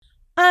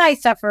I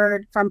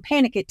suffered from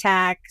panic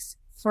attacks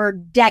for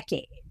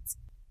decades,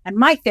 and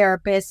my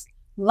therapist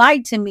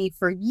lied to me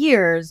for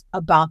years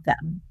about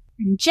them.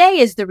 J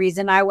is the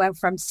reason I went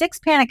from 6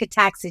 panic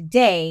attacks a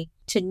day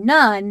to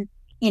none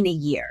in a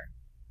year.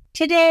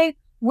 Today,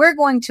 we're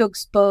going to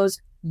expose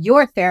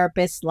your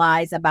therapist's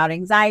lies about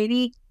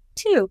anxiety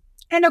too.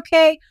 And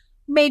okay,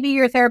 maybe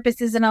your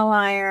therapist isn't a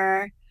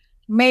liar.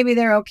 Maybe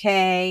they're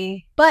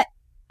okay. But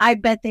I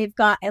bet they've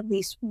got at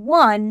least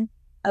one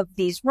of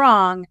these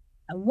wrong.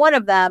 And one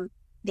of them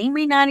they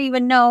may not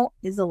even know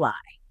is a lie.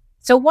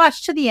 So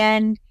watch to the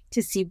end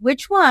to see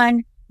which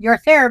one your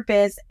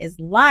therapist is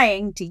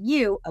lying to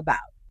you about.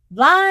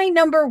 Lie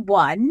number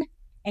 1,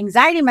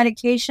 anxiety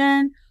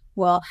medication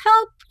will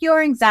help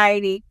your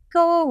anxiety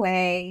go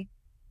away.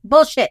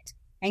 Bullshit.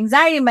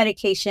 Anxiety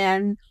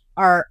medication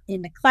are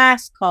in a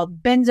class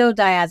called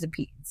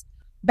benzodiazepines.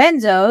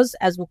 Benzos,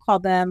 as we'll call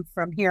them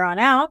from here on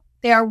out,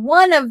 they are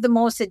one of the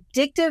most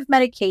addictive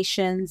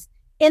medications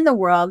in the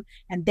world,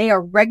 and they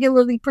are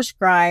regularly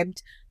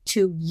prescribed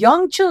to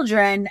young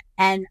children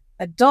and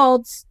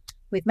adults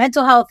with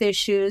mental health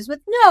issues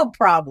with no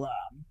problem.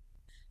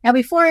 Now,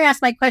 before I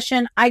ask my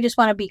question, I just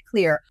want to be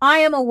clear. I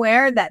am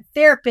aware that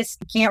therapists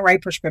can't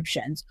write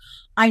prescriptions.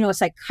 I know a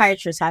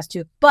psychiatrist has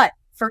to, but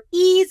for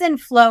ease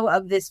and flow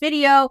of this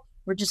video,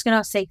 we're just going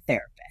to say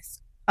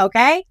therapist.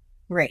 Okay?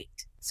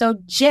 Great. So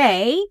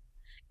J,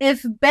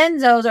 if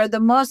benzos are the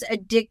most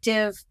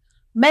addictive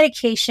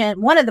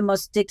medication, one of the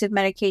most addictive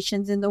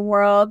medications in the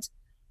world,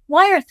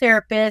 why are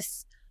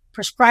therapists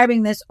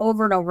prescribing this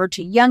over and over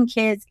to young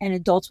kids and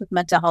adults with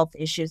mental health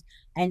issues?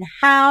 And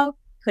how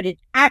could it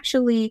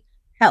actually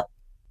help?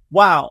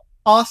 Wow.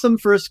 Awesome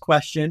first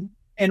question.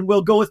 And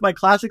we'll go with my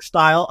classic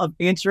style of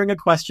answering a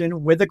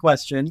question with a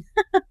question.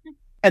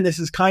 And this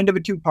is kind of a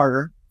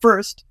two-parter.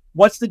 First,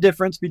 what's the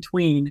difference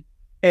between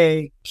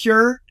a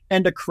cure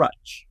and a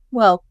crutch?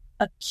 Well,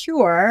 a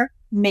cure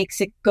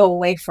makes it go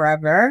away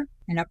forever.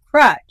 And a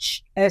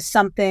crutch is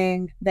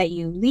something that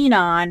you lean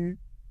on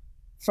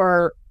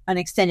for an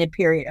extended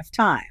period of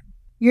time.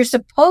 You're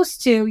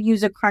supposed to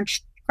use a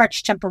crutch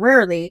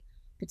temporarily,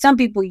 but some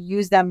people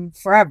use them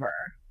forever.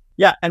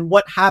 Yeah. And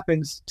what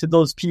happens to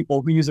those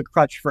people who use a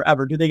crutch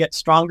forever? Do they get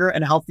stronger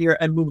and healthier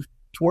and move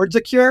towards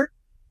a cure?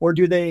 Or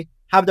do they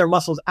have their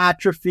muscles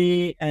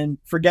atrophy and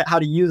forget how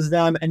to use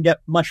them and get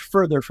much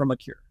further from a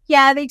cure?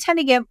 Yeah, they tend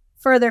to get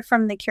further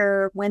from the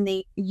cure when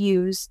they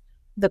use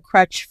the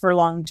crutch for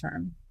long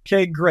term.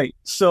 Okay, great.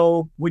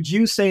 So would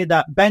you say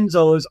that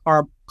benzos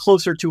are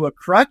closer to a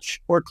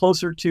crutch or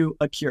closer to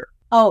a cure?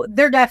 Oh,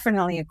 they're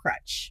definitely a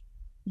crutch.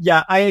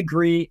 Yeah, I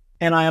agree.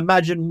 And I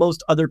imagine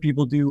most other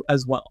people do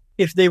as well.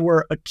 If they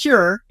were a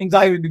cure,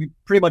 anxiety would be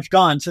pretty much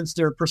gone since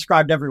they're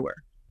prescribed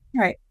everywhere.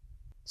 Right.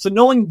 So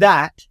knowing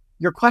that,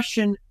 your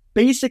question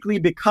basically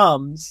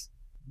becomes,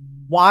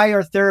 why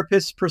are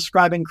therapists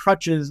prescribing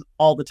crutches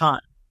all the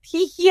time?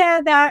 Yeah,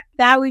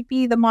 that would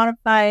be the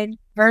modified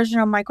version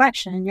of my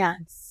question,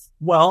 yes.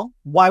 Well,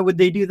 why would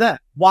they do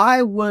that?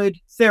 Why would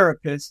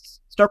therapists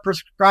start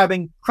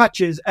prescribing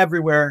crutches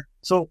everywhere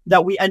so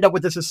that we end up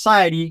with a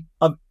society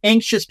of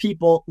anxious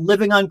people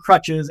living on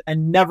crutches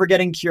and never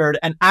getting cured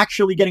and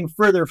actually getting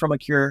further from a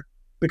cure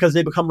because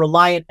they become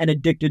reliant and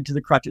addicted to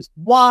the crutches?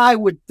 Why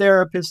would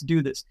therapists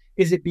do this?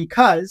 Is it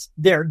because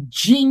they're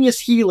genius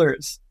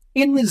healers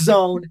in the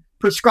zone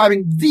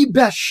prescribing the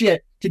best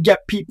shit to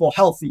get people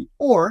healthy?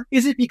 Or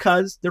is it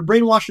because they're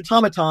brainwashed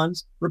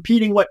automatons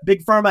repeating what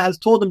Big Pharma has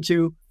told them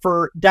to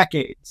for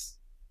decades?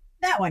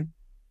 That one.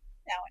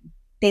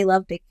 They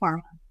love Big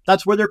Pharma.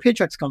 That's where their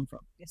paychecks come from.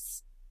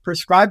 Yes.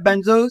 Prescribe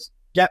benzos,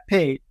 get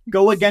paid.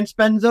 Go against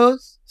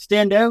benzos,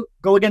 stand out,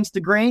 go against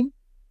the grain.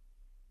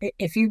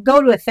 If you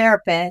go to a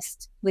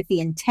therapist with the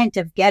intent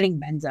of getting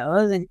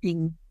benzos,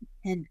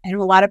 and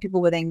a lot of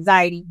people with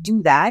anxiety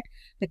do that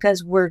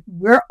because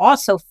we're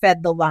also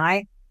fed the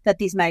lie that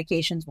these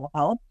medications will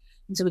help.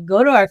 And so we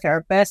go to our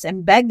therapist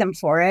and beg them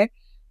for it,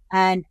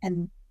 and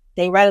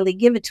they readily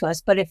give it to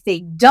us. But if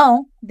they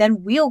don't,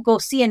 then we'll go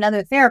see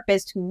another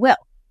therapist who will.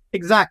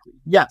 Exactly.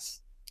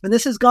 Yes. And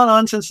this has gone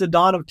on since the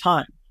dawn of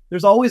time.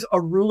 There's always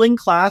a ruling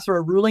class or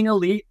a ruling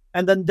elite,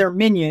 and then their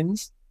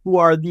minions who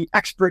are the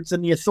experts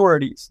and the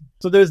authorities.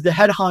 So there's the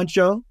head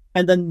honcho,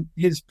 and then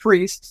his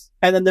priests,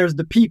 and then there's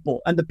the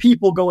people, and the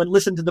people go and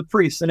listen to the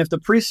priests. And if the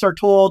priests are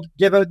told,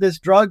 give out this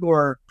drug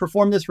or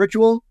perform this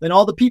ritual, then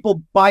all the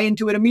people buy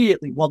into it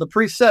immediately. Well, the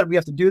priest said we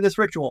have to do this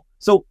ritual.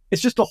 So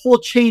it's just a whole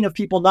chain of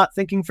people not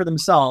thinking for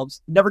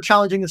themselves, never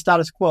challenging the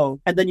status quo.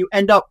 And then you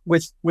end up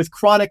with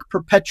chronic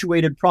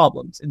perpetuated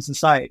problems in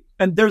society.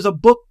 And there's a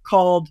book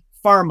called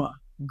Pharma,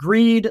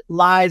 Greed,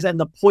 Lies, and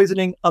the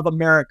Poisoning of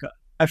America.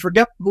 I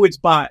forget who it's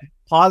by.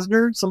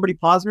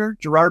 Posner,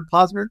 Gerard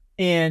Posner.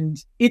 And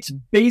it's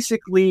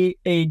basically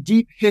a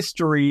deep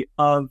history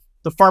of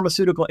the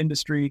pharmaceutical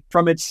industry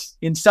from its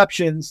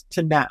inceptions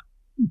to now.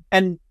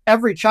 And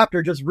every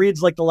chapter just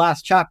reads like the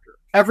last chapter.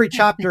 Every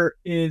chapter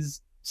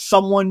is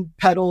someone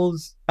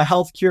peddles a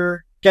health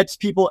cure, gets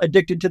people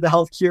addicted to the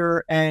health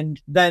cure, and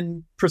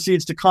then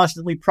proceeds to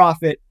constantly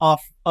profit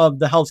off of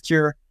the health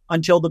cure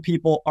until the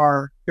people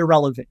are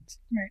irrelevant.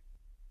 Right.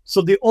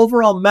 So the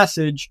overall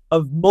message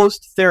of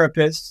most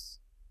therapists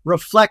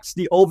reflects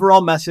the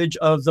overall message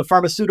of the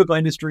pharmaceutical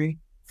industry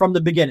from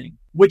the beginning,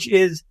 which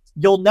is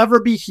you'll never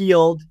be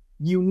healed.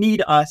 You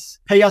need us.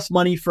 Pay us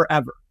money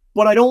forever.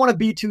 But I don't want to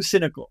be too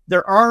cynical.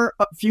 There are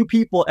a few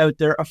people out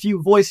there, a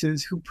few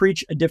voices who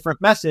preach a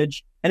different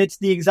message, and it's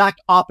the exact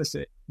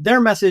opposite.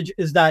 Their message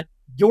is that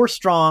you're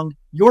strong,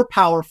 you're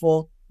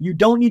powerful, you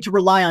don't need to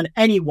rely on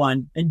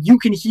anyone, and you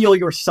can heal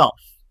yourself.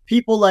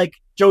 People like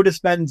Joe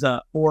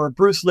Dispenza or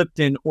Bruce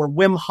Lipton or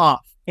Wim Hof,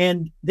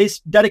 and they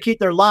dedicate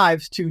their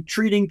lives to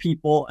treating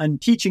people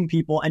and teaching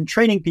people and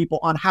training people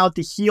on how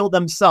to heal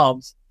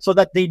themselves so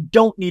that they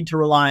don't need to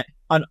rely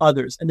on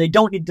others and they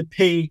don't need to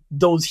pay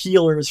those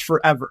healers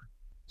forever.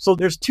 So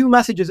there's two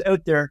messages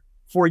out there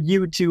for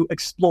you to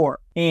explore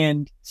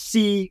and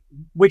see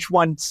which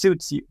one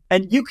suits you.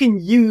 And you can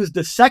use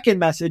the second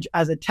message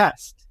as a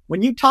test.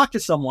 When you talk to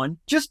someone,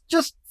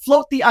 just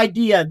float the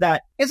idea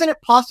that, isn't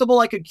it possible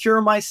I could cure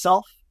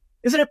myself?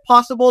 Isn't it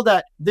possible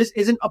that this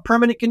isn't a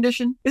permanent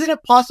condition? Isn't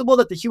it possible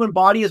that the human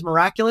body is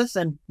miraculous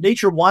and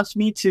nature wants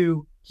me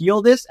to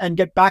heal this and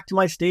get back to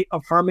my state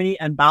of harmony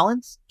and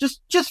balance?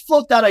 Just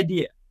float that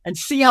idea and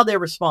see how they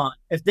respond.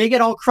 If they get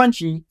all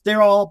crunchy,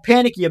 they're all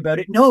panicky about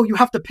it. No, you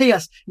have to pay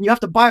us and you have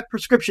to buy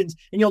prescriptions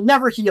and you'll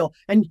never heal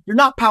and you're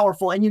not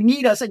powerful and you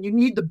need us and you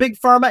need the big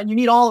pharma and you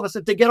need all of us.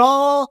 If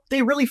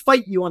they really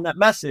fight you on that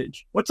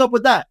message. What's up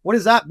with that? What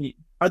does that mean?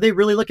 Are they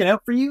really looking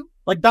out for you?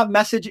 Like that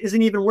message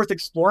isn't even worth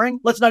exploring?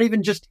 Let's not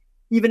even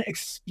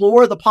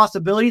explore the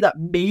possibility that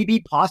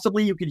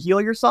possibly you could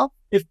heal yourself.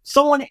 If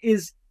someone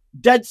is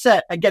dead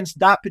set against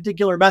that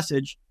particular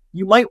message,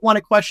 you might want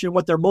to question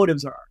what their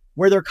motives are,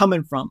 where they're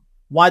coming from,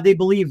 why they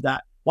believe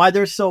that, why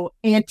they're so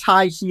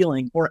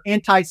anti-healing or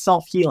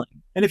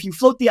anti-self-healing. And if you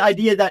float the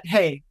idea that,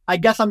 hey, I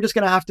guess I'm just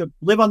going to have to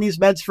live on these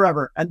meds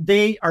forever, and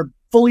they are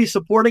fully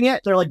supporting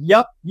it, they're like,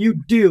 yep, you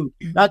do.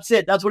 That's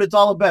it. That's what it's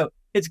all about.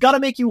 It's got to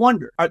make you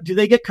wonder, do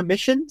they get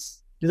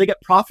commissions? Do they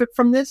get profit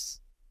from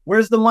this?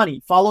 Where's the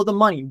money? Follow the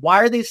money. Why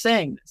are they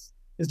saying this?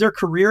 Is their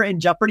career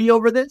in jeopardy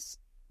over this?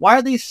 Why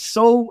are they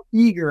so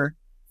eager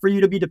for you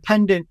to be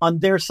dependent on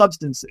their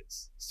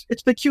substances?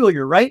 It's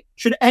peculiar, right?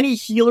 Should any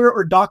healer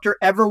or doctor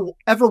ever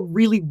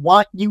really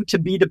want you to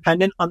be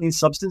dependent on these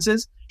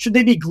substances? Should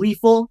they be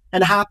gleeful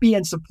and happy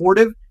and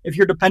supportive if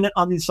you're dependent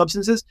on these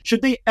substances?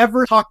 Should they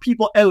ever talk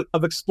people out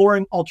of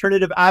exploring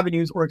alternative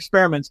avenues or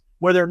experiments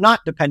where they're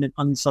not dependent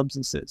on these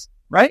substances,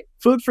 right?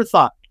 Food for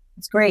thought.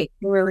 It's great.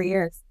 It really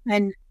is.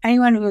 And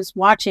anyone who's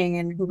watching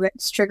and who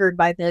gets triggered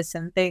by this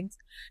and thinks,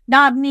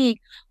 not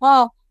me.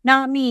 Well,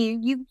 not me.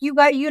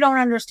 You don't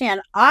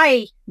understand.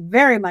 I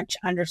very much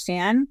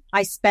understand.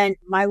 I spent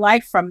my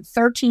life from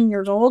 13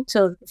 years old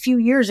to a few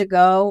years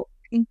ago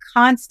in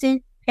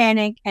constant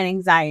panic and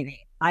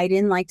anxiety. I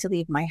didn't like to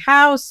leave my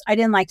house. I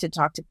didn't like to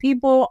talk to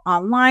people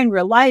online,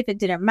 real life. It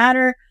didn't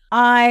matter.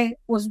 I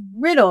was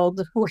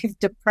riddled with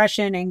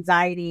depression,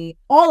 anxiety,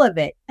 all of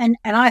it. And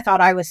I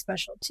thought I was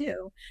special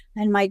too.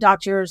 And my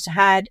doctors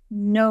had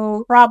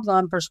no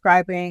problem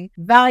prescribing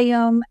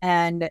Valium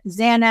and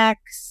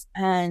Xanax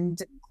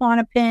and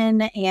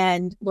Klonopin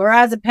and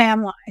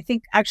lorazepam. I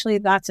think actually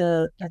that's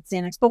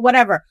Xanax, but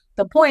whatever.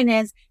 The point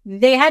is,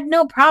 they had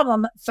no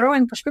problem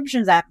throwing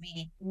prescriptions at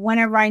me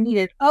whenever I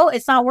needed. Oh,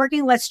 it's not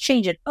working. Let's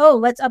change it. Oh,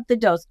 let's up the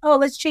dose. Oh,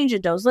 let's change the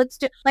dose.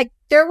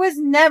 There was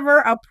never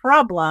a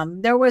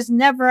problem. There was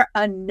never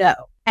a no.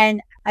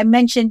 And I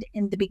mentioned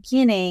in the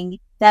beginning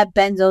that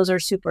benzos are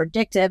super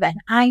addictive. And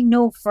I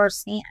know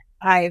firsthand.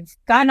 I've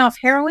gotten off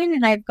heroin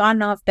and I've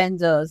gotten off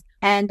benzos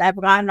and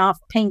I've gotten off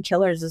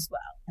painkillers as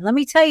well. And let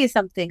me tell you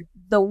something.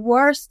 The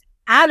worst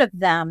out of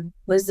them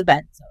was the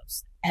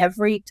benzos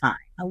every time.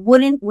 I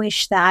wouldn't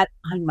wish that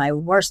on my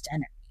worst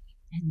enemy.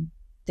 And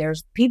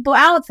there's people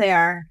out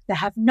there that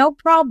have no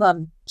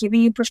problem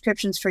giving you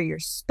prescriptions for your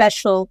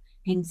special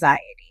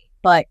anxiety.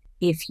 But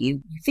if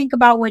you think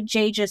about what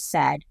Jay just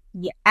said,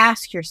 you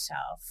ask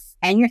yourself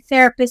and your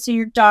therapist or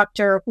your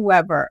doctor or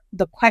whoever,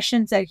 the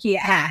questions that he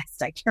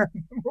asked, I can't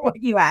remember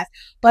what you asked,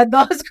 but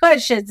those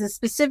questions, the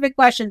specific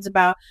questions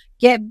about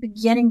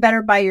getting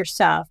better by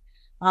yourself,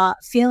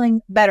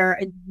 feeling better,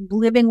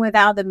 living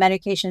without the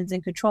medications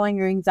and controlling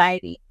your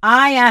anxiety.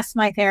 I asked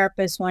my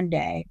therapist one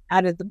day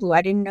out of the blue,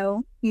 I didn't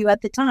know you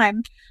at the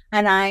time.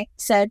 And I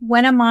said,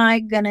 when am I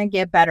going to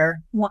get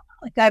better?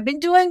 I've been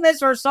doing this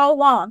for so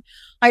long.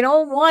 I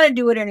don't want to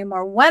do it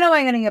anymore. When am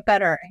I going to get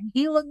better? And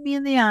he looked me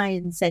in the eye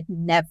and said,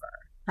 never.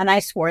 And I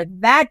swore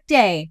that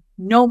day,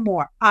 no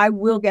more. I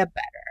will get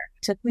better.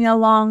 It took me a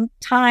long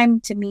time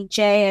to meet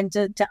Jay and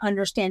to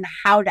understand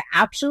how to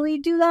actually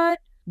do that.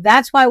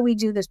 That's why we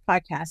do this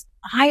podcast.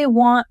 I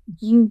want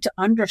you to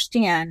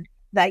understand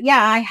that,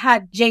 yeah, I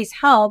had Jay's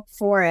help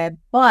for it,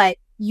 but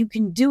you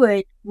can do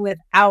it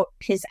without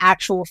his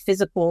actual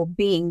physical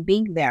being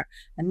there.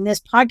 And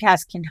this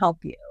podcast can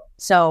help you.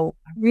 So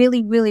I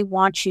really, really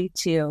want you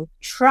to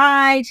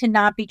try to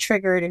not be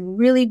triggered and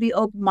really be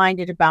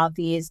open-minded about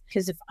these.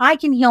 Because if I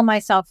can heal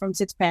myself from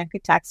 6 panic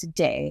attacks a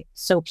day,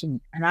 so can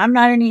you. And I'm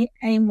not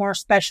any more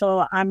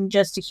special. I'm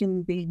just a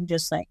human being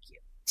just like you.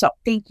 So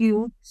thank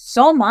you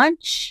so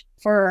much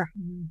for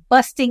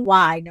busting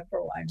why, number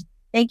one.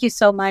 Thank you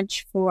so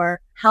much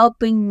for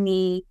helping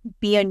me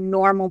be a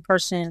normal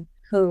person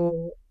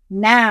who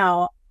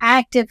now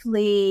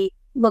actively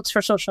looks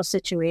for social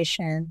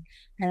situation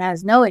and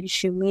has no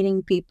issue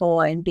meeting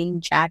people and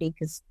being chatty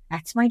because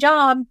that's my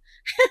job.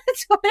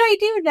 That's what I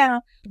do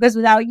now. Because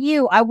without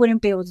you, I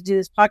wouldn't be able to do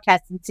this podcast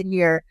and sit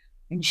here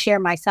and share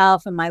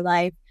myself and my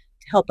life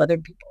to help other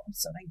people.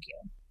 So thank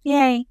you.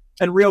 Yay.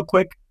 And real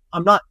quick,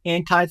 I'm not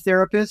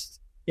anti-therapist.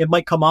 It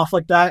might come off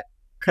like that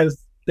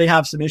because they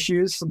have some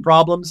issues, some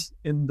problems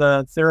in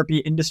the therapy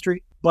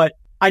industry. But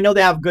I know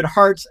they have good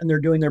hearts and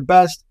they're doing their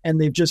best. And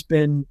they've just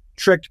been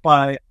tricked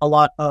by a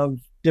lot of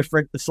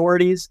different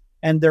authorities.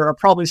 And there are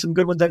probably some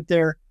good ones out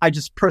there. I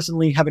just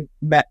personally haven't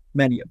met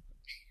many of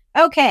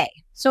them. Okay.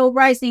 So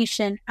Rise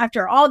Nation,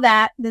 after all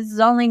that, this is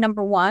only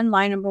number one,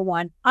 line number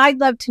one. I'd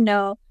love to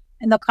know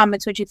in the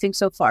comments what you think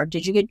so far.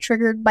 Did you get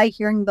triggered by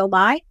hearing the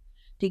lie?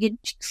 Did you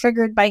get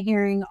triggered by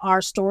hearing our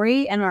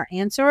story and our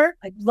answer?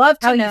 I'd love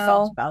to know how you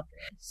felt about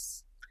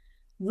this.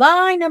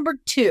 Lie number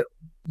two.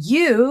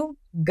 You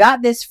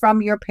got this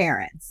from your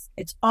parents.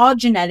 It's all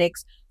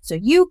genetics, so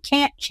you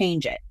can't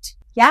change it.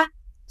 Yeah?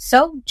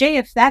 So, Jay,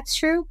 if that's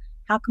true,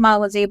 how come I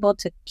was able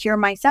to cure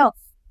myself?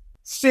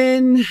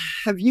 Sin,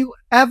 have you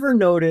ever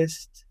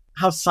noticed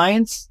how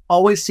science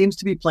always seems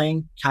to be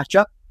playing catch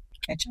up?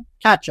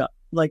 Catch up.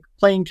 Like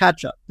playing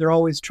catch up. They're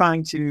always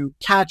trying to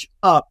catch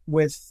up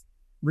with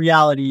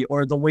reality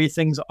or the way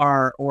things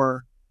are,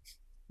 or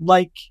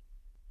like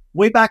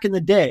way back in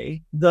the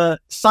day, the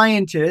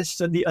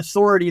scientists and the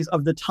authorities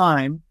of the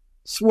time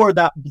swore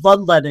that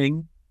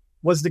bloodletting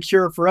was the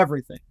cure for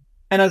everything.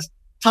 And as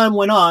time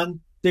went on,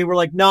 they were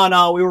like,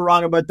 no, we were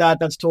wrong about that.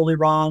 That's totally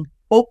wrong.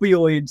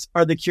 Opioids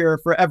are the cure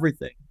for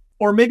everything.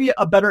 Or maybe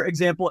a better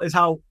example is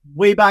how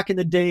way back in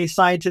the day,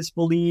 scientists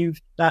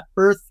believed that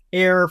earth,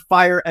 air,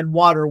 fire, and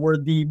water were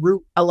the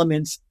root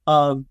elements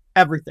of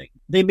everything.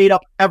 They made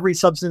up every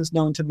substance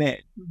known to man.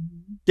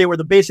 Mm-hmm. They were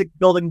the basic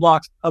building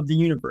blocks of the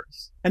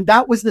universe. And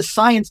that was the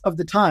science of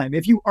the time.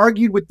 If you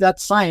argued with that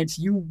science,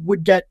 you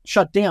would get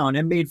shut down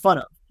and made fun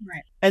of.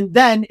 Right. And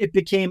then it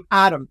became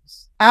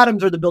atoms.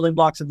 Atoms are the building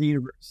blocks of the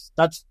universe.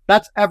 That's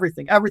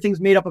everything.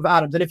 Everything's made up of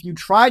atoms. And if you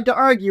tried to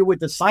argue with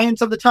the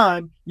science of the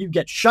time, you'd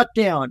get shut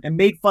down and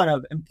made fun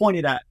of and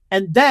pointed at.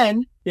 And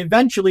then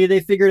eventually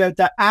they figured out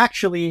that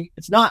actually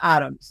it's not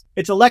atoms.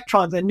 It's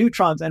electrons and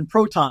neutrons and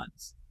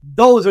protons.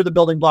 Those are the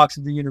building blocks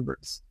of the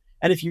universe.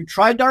 And if you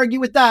tried to argue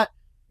with that,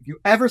 if you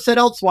ever said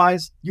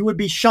elsewise, you would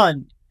be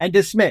shunned and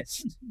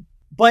dismissed.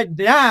 But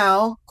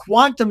now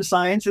quantum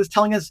science is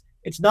telling us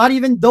it's not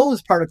even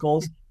those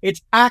particles.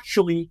 It's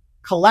actually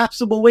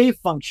collapsible wave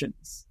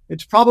functions.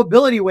 It's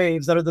probability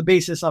waves that are the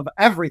basis of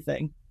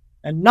everything.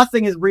 And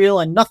nothing is real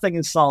and nothing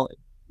is solid.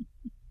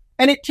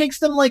 And it takes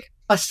them like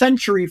a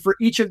century for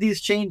each of these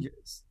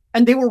changes.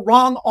 And they were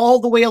wrong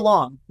all the way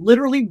along.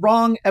 Literally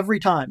wrong every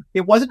time.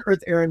 It wasn't earth,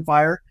 air, and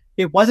fire.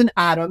 It wasn't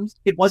atoms.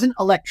 It wasn't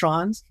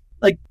electrons.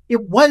 Like,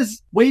 it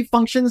was wave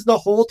functions the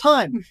whole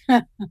time.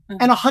 And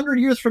 100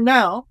 years from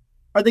now,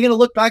 are they going to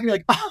look back and be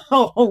like,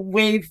 oh,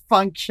 wave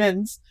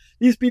functions?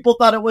 These people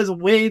thought it was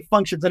wave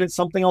functions and it's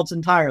something else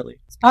entirely.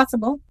 It's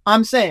possible.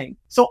 I'm saying.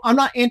 So I'm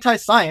not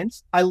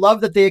anti-science. I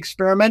love that they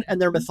experiment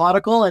and they're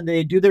methodical and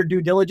they do their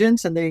due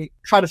diligence and they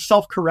try to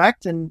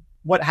self-correct and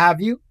what have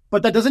you.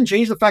 But that doesn't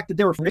change the fact that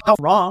they were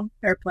wrong.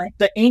 Fair play.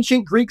 The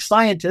ancient Greek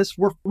scientists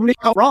were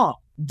wrong.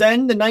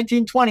 Then the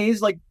 1920s,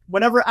 like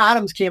whenever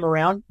atoms came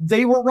around,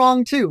 they were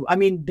wrong too. I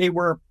mean, they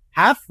were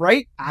half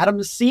right.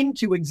 Atoms seem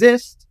to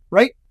exist,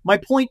 right? My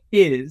point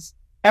is,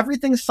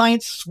 everything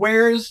science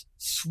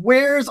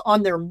swears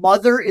on their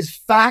mother is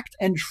fact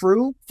and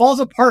true falls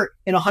apart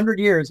in 100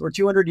 years or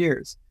 200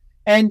 years.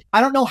 And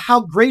I don't know how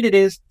great it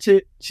is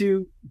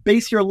to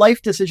base your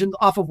life decisions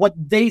off of what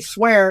they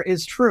swear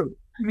is true.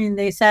 I mean,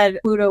 they said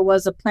Pluto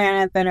was a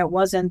planet, then it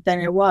wasn't, then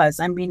it was.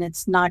 I mean,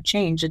 it's not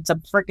changed. It's a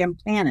freaking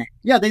planet.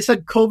 Yeah, they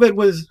said COVID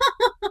was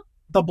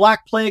the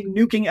Black Plague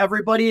nuking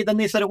everybody. Then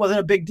they said it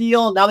wasn't a big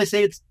deal. Now they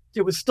say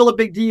it was still a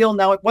big deal.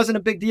 Now it wasn't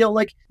a big deal.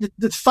 Like,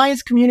 the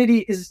science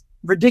community is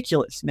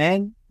ridiculous,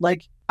 man.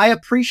 Like, I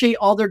appreciate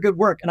all their good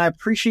work and I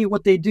appreciate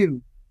what they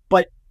do.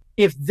 But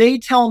if they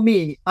tell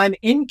me I'm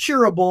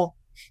incurable,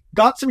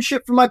 got some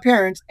shit from my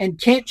parents, and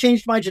can't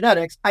change my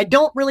genetics, I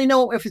don't really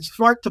know if it's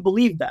smart to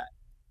believe that.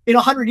 In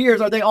 100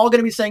 years, are they all going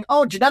to be saying,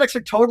 oh, genetics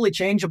are totally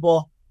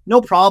changeable? No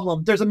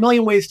problem. There's a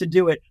million ways to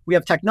do it. We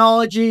have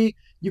technology.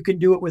 You can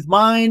do it with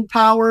mind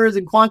powers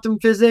and quantum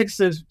physics.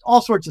 There's all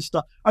sorts of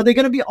stuff. Are they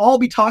going to all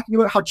be talking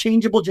about how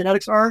changeable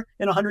genetics are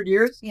in 100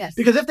 years? Yes.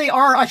 Because if they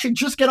are, I should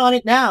just get on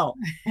it now.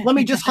 Let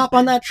me just hop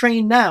on that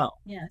train now.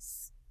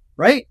 Yes.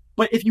 Right?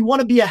 But if you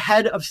want to be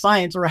ahead of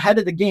science or ahead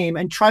of the game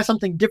and try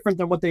something different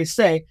than what they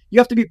say, you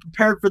have to be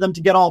prepared for them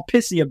to get all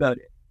pissy about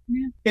it.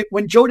 Yeah.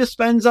 When Joe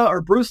Dispenza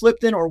or Bruce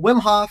Lipton or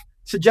Wim Hof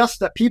suggests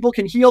that people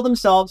can heal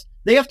themselves,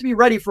 they have to be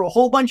ready for a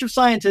whole bunch of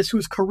scientists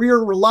whose career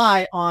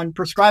rely on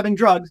prescribing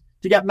drugs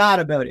to get mad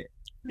about it.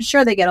 I'm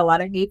sure they get a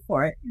lot of hate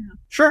for it. Yeah.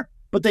 Sure.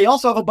 But they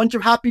also have a bunch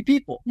of happy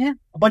people. Yeah.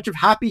 A bunch of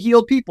happy,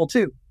 healed people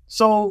too.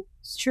 So,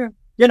 It's true.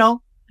 Yeah.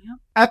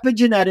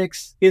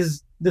 Epigenetics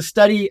is the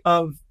study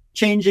of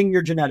changing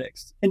your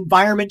genetics,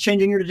 environment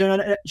changing your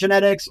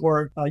genetics,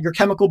 or your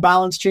chemical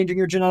balance changing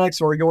your genetics,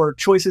 or your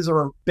choices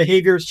or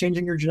behaviors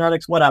changing your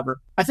genetics, whatever.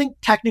 I think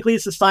technically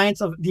it's the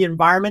science of the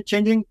environment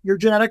changing your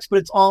genetics, but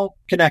it's all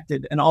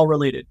connected and all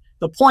related.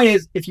 The point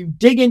is, if you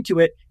dig into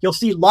it, you'll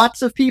see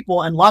lots of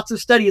people and lots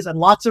of studies and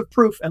lots of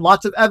proof and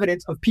lots of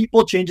evidence of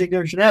people changing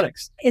their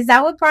genetics. Is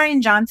that what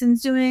Brian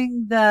Johnson's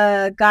doing?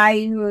 The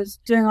guy who was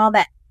doing all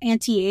that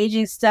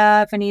anti-aging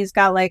stuff, and he's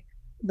got like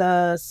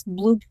the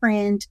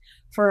blueprint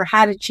for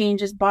how to change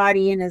his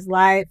body and his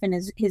life and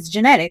his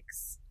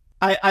genetics.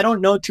 I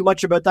don't know too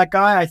much about that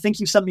guy. I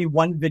think you sent me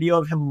one video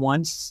of him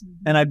once,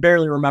 and I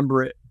barely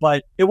remember it,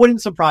 but it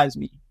wouldn't surprise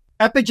me.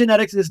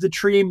 Epigenetics is the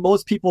tree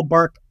most people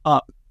bark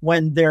up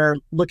when they're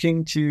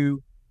looking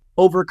to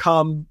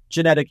overcome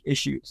genetic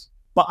issues.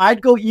 But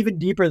I'd go even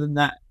deeper than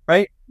that,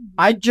 right?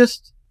 I'd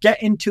just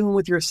get in tune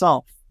with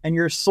yourself and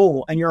your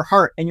soul and your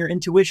heart and your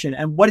intuition.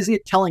 And what is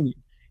it telling you?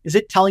 Is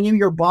it telling you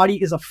your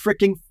body is a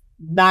freaking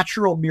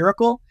natural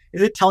miracle?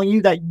 Is it telling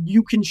you that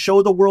you can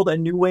show the world a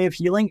new way of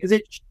healing? Is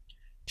it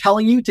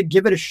telling you to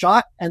give it a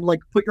shot and like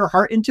put your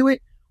heart into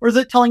it? Or is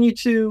it telling you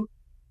to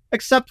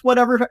accept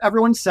whatever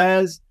everyone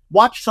says,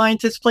 watch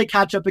scientists play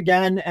catch up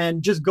again,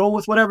 and just go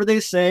with whatever they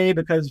say,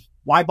 because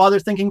why bother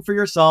thinking for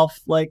yourself?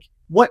 Like,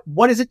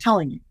 what is it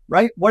telling you,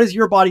 right? What is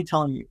your body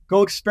telling you?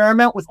 Go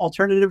experiment with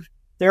alternative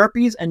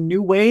therapies and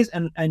new ways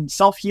and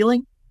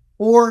self-healing,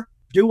 or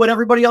do what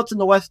everybody else in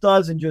the West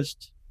does and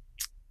just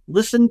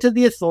listen to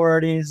the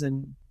authorities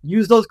and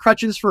use those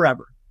crutches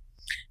forever.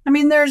 I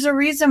mean, there's a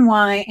reason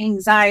why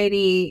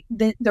anxiety,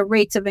 the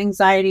rates of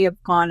anxiety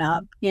have gone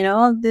up. You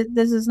know,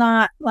 this is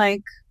not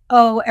like,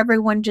 oh,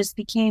 everyone just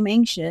became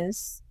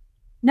anxious.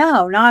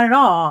 No, not at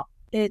all.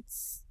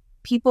 It's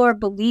people are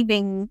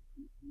believing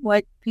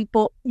what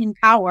people in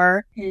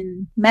power,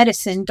 in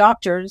medicine,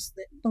 doctors,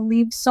 that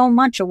believe so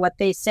much of what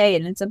they say,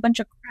 and it's a bunch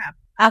of crap.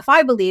 If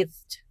I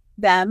believed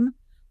them,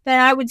 then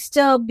I would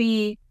still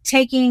be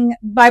taking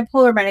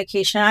bipolar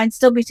medication. I'd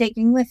still be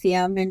taking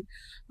lithium and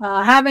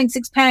having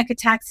 6 panic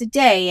attacks a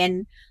day,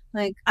 and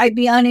like I'd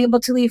be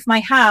unable to leave my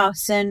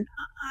house, and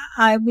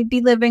I would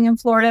be living in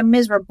Florida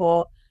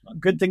miserable.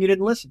 Good thing you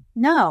didn't listen.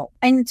 No.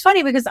 And it's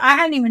funny because I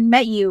hadn't even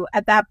met you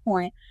at that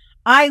point.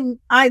 I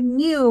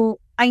knew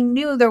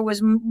there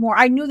was more.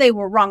 I knew they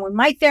were wrong. When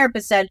my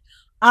therapist said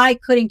I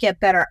couldn't get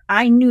better,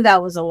 I knew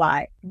that was a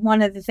lie.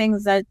 One of the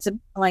things that's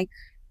like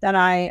that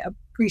I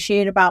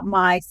appreciate about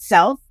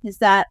myself is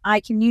that I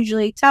can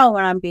usually tell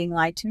when I'm being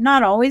lied to.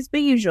 Not always,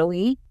 but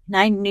usually. And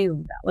I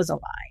knew that was a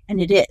lie. And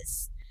it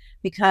is.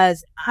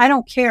 Because I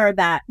don't care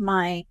that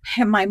my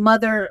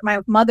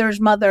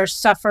mother's mother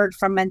suffered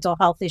from mental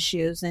health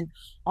issues, and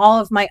all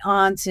of my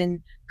aunts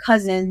and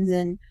cousins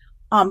and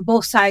on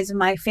both sides of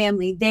my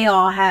family, they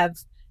all have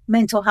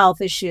mental health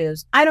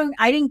issues. I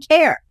didn't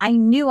care. I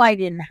knew I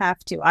didn't have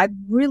to. I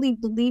really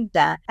believed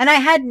that. And I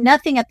had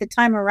nothing at the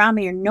time around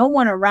me, or no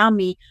one around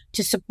me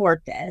to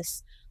support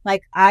this.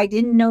 Like, I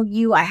didn't know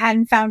you. I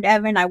hadn't found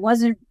Evan. I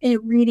wasn't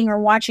reading or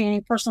watching any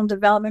personal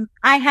development.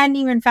 I hadn't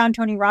even found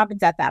Tony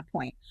Robbins at that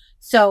point.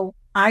 So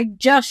I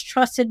just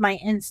trusted my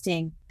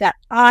instinct that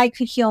I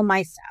could heal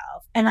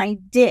myself. And I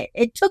did.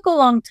 It took a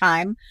long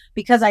time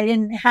because I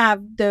didn't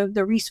have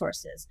the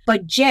resources.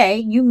 But Jay,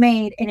 you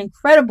made an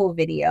incredible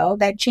video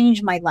that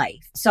changed my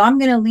life. So I'm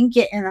going to link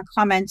it in the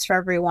comments for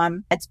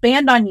everyone. It's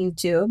banned on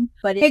YouTube,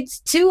 but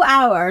it's 2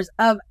 hours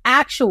of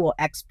actual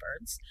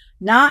experts,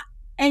 not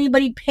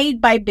anybody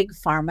paid by Big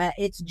Pharma.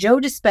 It's Joe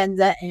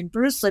Dispenza and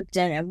Bruce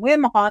Lipton and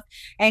Wim Hof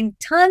and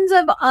tons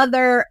of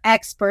other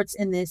experts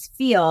in this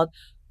field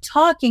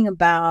talking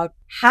about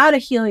how to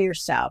heal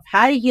yourself,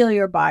 how to heal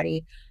your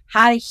body,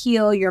 how to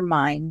heal your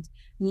mind.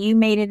 You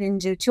made it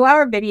into a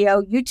 2-hour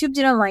video. YouTube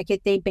didn't like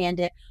it. They banned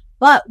it.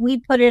 But we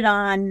put it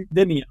on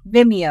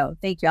Vimeo.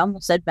 Thank you. I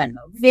almost said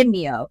Venmo.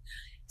 Vimeo.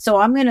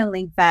 So I'm going to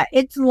link that.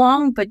 It's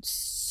long, but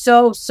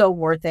so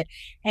worth it.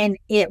 And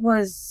it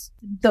was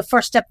the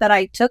first step that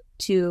I took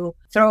to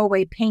throw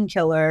away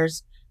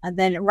painkillers. And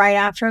then right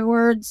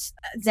afterwards,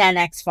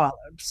 Xanax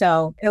followed.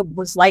 So it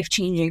was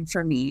life-changing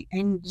for me.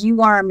 And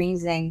you are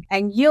amazing.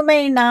 And you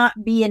may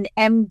not be an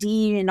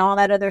MD and all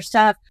that other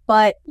stuff,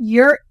 but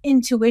your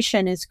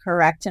intuition is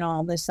correct in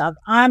all this stuff.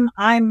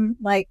 I'm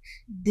like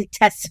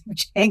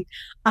detesting.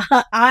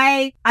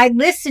 I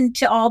listened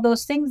to all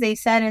those things they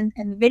said in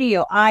the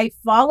video. I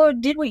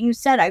did what you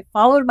said. I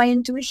followed my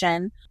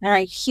intuition and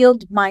I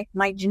healed my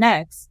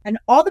genetics. And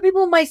all the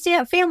people in my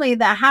family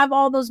that have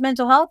all those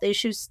mental health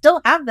issues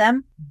still have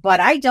them, but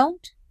I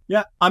don't.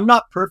 Yeah, I'm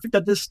not perfect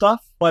at this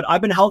stuff, but I've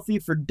been healthy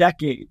for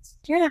decades.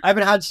 Yeah. I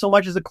haven't had so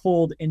much as a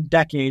cold in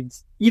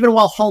decades, even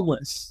while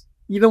homeless,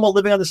 even while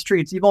living on the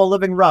streets, even while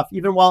living rough,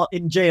 even while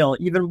in jail,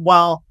 even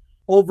while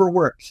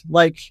overworked.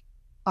 Like,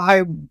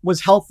 I was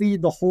healthy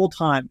the whole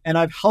time, and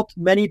I've helped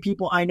many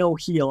people I know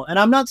heal. And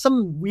I'm not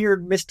some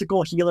weird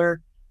mystical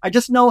healer. I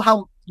just know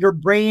how your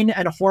brain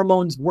and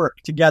hormones work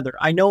together.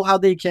 I know how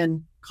they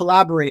can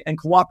collaborate and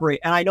cooperate.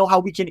 And I know how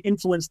we can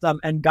influence them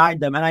and guide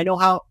them. And I know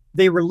how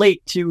they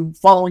relate to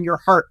following your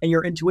heart and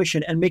your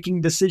intuition and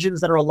making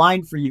decisions that are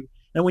aligned for you.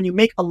 And when you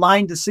make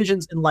aligned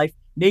decisions in life,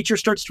 nature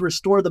starts to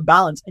restore the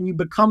balance and you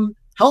become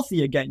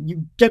healthy again.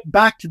 You get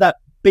back to that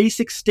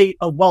basic state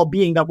of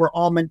well-being that we're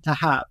all meant to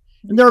have.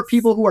 And there are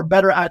people who are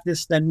better at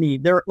this than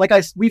me.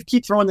 We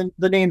keep throwing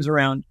the names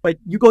around, but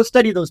you go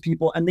study those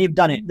people and they've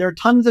done it. There are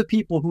tons of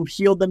people who've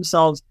healed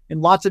themselves in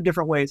lots of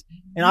different ways.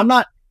 And I'm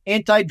not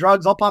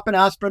anti-drugs. I'll pop an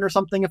aspirin or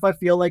something if I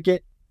feel like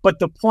it. But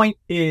the point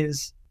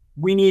is,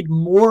 we need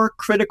more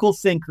critical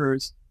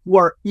thinkers who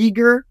are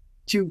eager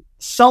to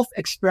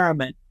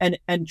self-experiment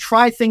and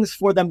try things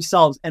for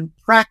themselves and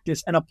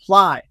practice and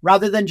apply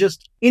rather than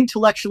just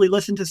intellectually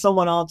listen to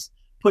someone else,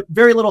 put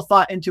very little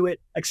thought into it,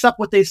 accept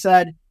what they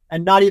said,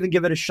 and not even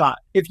give it a shot.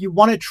 If you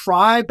want to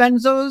try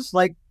benzos,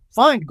 like,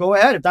 fine, go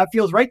ahead. If that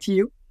feels right to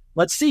you,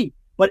 let's see.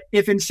 But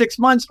if in 6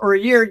 months or a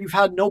year you've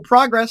had no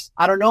progress,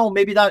 I don't know,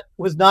 maybe that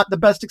was not the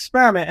best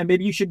experiment and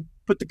maybe you should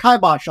put the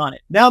kibosh on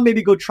it. Now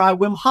maybe go try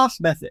Wim Hof's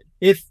method.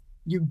 If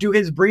you do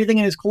his breathing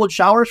and his cold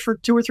showers for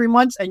 2 or 3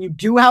 months and you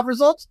do have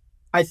results,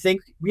 I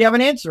think we have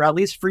an answer, at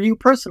least for you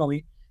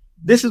personally.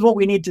 This is what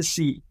we need to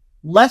see.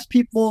 Less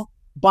people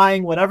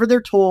buying whatever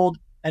they're told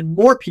and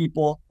more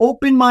people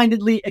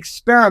open-mindedly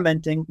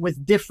experimenting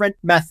with different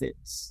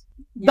methods.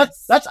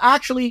 Yes. That's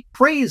actually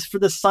praise for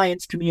the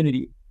science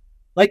community.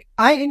 Like,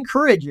 I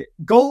encourage it.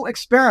 Go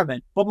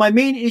experiment. But my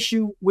main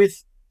issue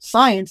with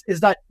science is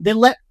that they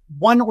let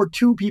 1 or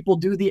 2 people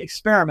do the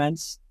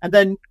experiments and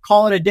then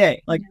call it a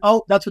day. Like,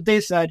 oh, that's what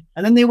they said.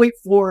 And then they wait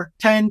for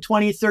 10,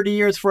 20, 30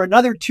 years for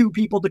another 2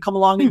 people to come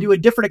along and do a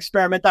different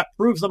experiment that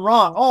proves them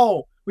wrong.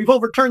 Oh, we've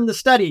overturned the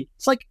study.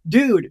 It's like,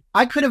 dude,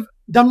 I could have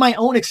done my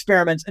own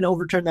experiments and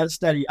overturned that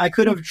study. I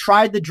could have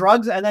tried the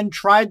drugs and then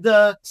tried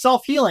the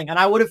self-healing and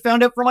I would have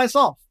found it for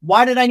myself.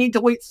 Why did I need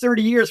to wait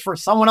 30 years for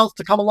someone else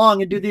to come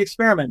along and do the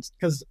experiments?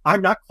 Because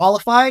I'm not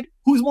qualified?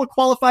 Who's more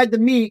qualified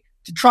than me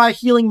to try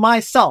healing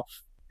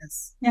myself?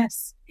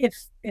 Yes.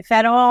 If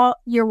at all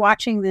you're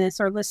watching this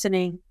or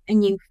listening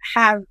and you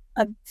have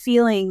a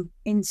feeling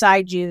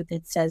inside you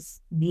that says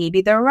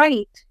maybe they're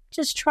right,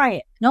 just try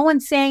it. No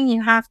one's saying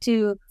you have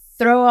to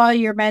throw all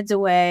your meds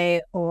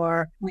away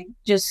or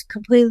just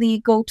completely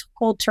go to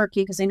cold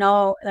turkey, because I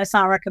know that's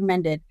not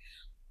recommended.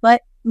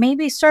 But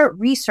maybe start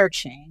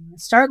researching,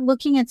 start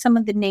looking at some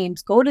of the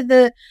names. Go to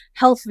the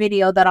health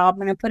video that I'm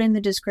going to put in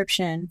the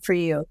description for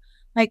you.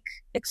 Like,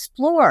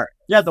 explore.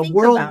 Yeah, the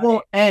world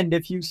won't end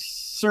if you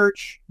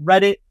search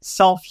Reddit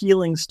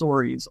self-healing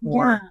stories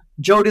or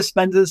Joe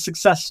Dispenza's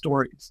success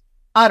stories.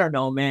 I don't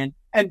know, man.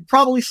 And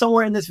probably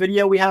somewhere in this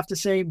video, we have to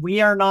say,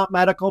 we are not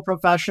medical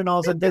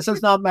professionals and this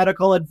is not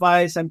medical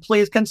advice. And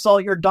please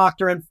consult your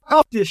doctor and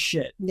fuck this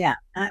shit. Yeah.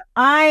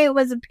 I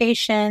was a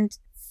patient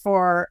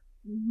for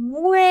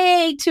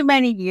way too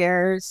many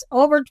years,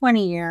 over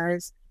 20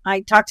 years.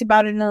 I talked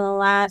about it in the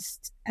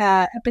last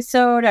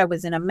episode. I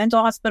was in a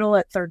mental hospital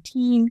at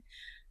 13.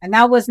 And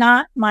that was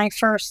not my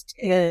first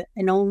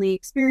and only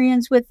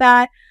experience with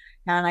that.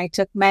 And I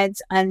took meds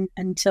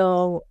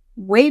until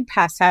way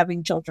past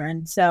having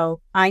children. So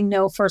I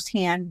know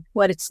firsthand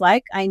what it's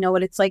like. I know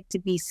what it's like to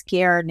be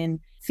scared and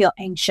feel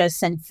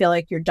anxious and feel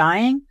like you're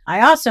dying.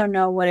 I also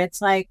know what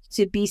it's like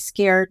to be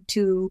scared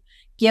to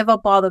give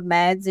up all the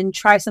meds and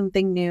try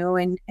something new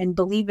and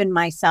believe in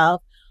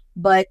myself.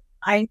 But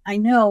I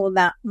know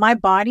that my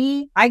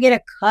body, I get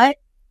a cut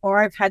or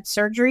I've had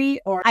surgery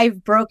or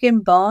I've broken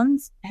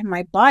bones and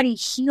my body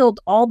healed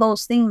all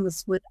those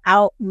things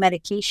without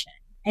medication.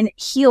 And it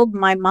healed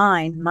my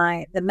mind,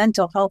 the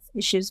mental health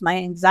issues, my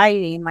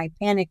anxiety, my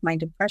panic, my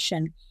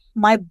depression.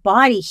 My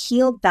body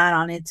healed that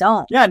on its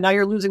own. Yeah, now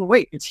you're losing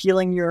weight. It's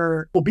healing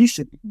your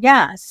obesity.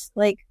 Yes.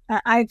 Like,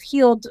 I've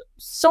healed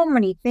so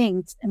many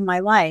things in my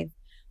life,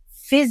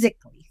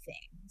 physically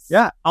things.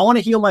 Yeah, I want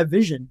to heal my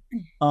vision.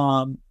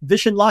 Vishen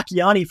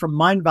Lakhiani from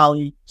Mind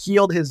Valley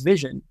healed his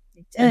vision.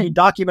 And he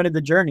documented the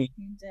journey.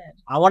 He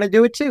did. I want to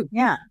do it too.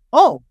 Yeah.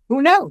 Oh,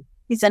 who knows?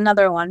 He's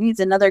another one. He's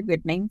another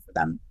good name for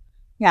them.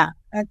 Yeah,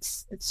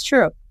 it's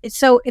true.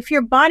 So if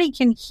your body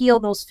can heal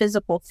those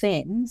physical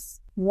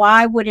things,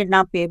 why would it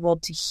not be able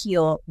to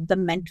heal the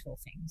mental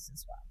things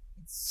as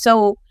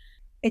well?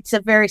 It's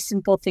a very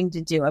simple thing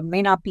to do. It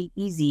may not be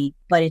easy,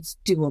 but it's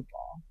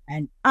doable.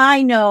 And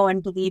I know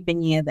and believe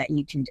in you that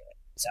you can do it.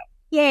 So,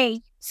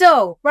 yay.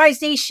 So,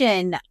 Rise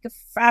Nation,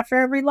 after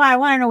every lie, I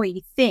want to know what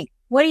you think.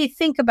 What do you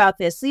think about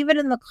this? Leave it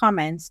in the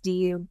comments. Do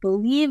you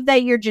believe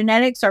that your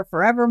genetics are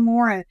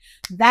forevermore and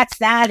that's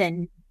that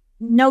and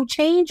no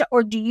change?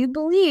 Or do you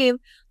believe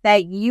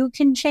that you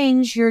can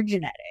change your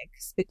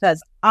genetics?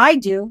 Because I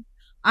do.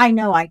 I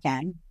know I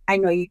can. I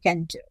know you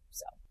can too.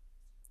 So,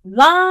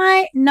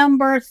 lie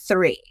number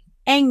 3.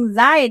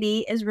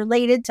 Anxiety is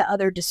related to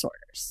other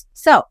disorders.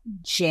 So,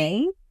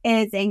 Jay,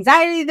 is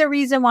anxiety the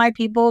reason why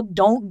people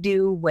don't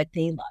do what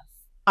they love?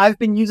 I've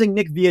been using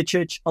Nick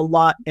Vujicic a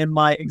lot in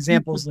my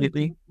examples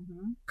lately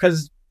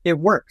because it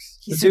works.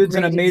 The dude's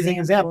an amazing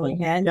example.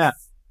 Yes. Yeah.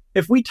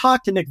 If we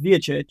talk to Nick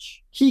Vujicic,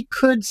 he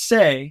could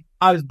say,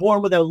 I was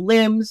born without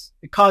limbs.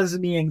 It causes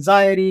me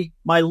anxiety.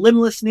 My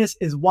limblessness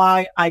is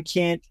why I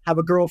can't have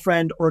a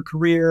girlfriend or a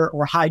career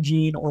or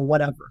hygiene or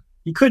whatever.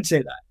 He could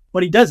say that,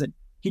 but he doesn't.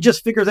 He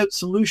just figures out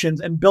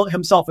solutions and built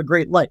himself a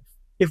great life.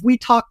 If we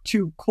talk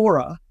to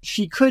Cora,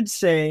 she could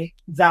say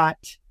that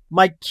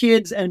my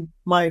kids and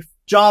my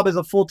job as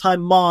a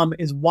full-time mom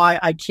is why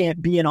I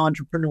can't be an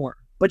entrepreneur.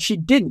 But she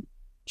didn't.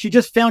 She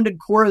just founded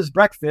Cora's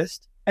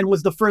Breakfast and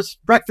was the first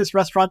breakfast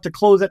restaurant to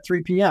close at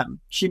 3 p.m.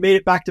 She made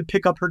it back to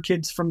pick up her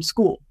kids from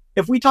school.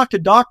 If we talk to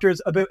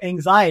doctors about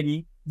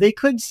anxiety, they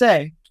could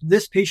say,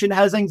 this patient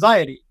has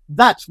anxiety.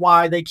 That's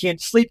why they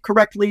can't sleep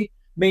correctly,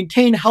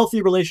 maintain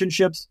healthy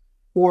relationships,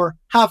 or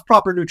have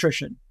proper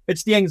nutrition.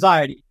 It's the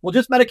anxiety. We'll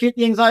just medicate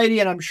the anxiety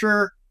and I'm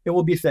sure it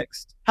will be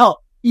fixed.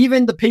 Hell,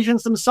 even the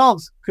patients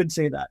themselves could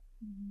say that.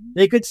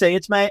 They could say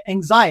it's my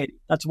anxiety.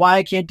 That's why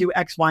I can't do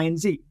X, Y, and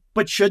Z.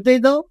 But should they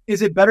though?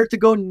 Is it better to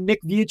go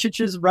Nick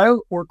Vujicic's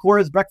route or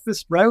Cora's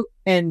Breakfast route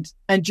and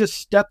just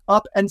step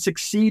up and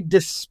succeed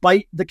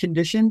despite the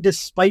condition,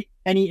 despite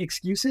any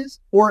excuses?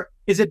 Or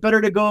is it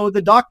better to go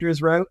the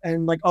doctor's route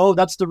and like, oh,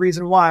 that's the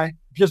reason why.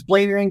 Just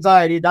blame your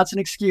anxiety. That's an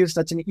excuse.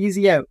 That's an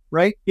easy out,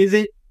 right? Is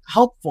it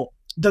helpful?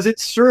 Does it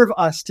serve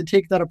us to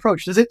take that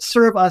approach? Does it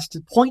serve us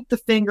to point the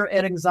finger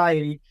at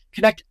anxiety,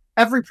 connect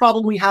every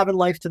problem we have in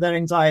life to that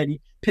anxiety,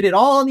 put it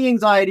all on the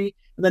anxiety,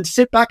 and then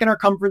sit back in our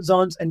comfort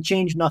zones and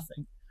change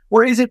nothing?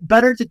 Or is it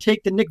better to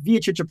take the Nick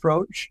Vujicic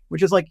approach,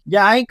 which is like,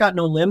 yeah, I ain't got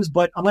no limbs,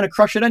 but I'm going to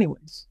crush it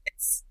anyways?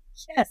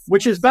 Yes.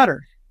 Which is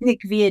better?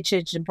 Nick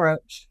Vujicic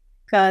approach.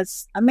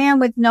 Because a man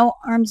with no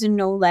arms and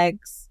no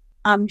legs,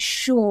 I'm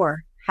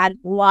sure, had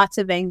lots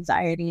of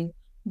anxiety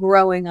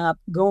growing up,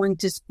 going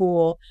to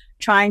school,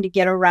 trying to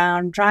get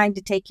around, trying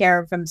to take care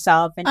of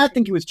himself. And I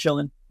think he was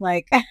chilling.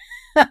 Like,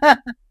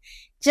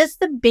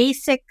 just the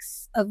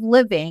basics of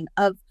living,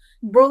 of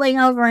rolling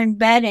over in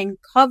bed and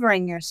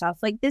covering yourself.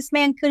 Like, this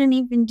man couldn't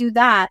even do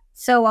that.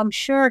 So I'm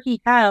sure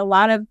he had a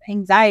lot of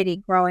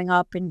anxiety growing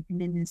up in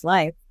his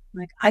life.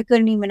 Like, I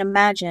couldn't even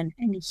imagine.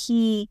 And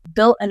he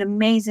built an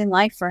amazing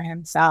life for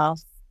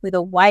himself with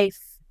a wife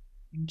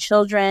and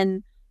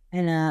children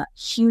and a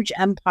huge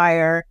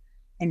empire.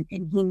 And he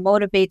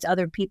motivates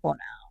other people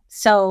now.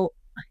 So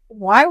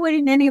why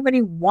wouldn't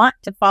anybody want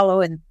to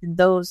follow in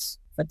those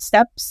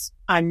footsteps?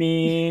 I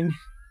mean,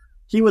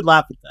 he would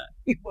laugh at that.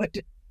 He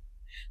would.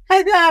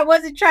 I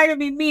wasn't trying to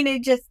be mean.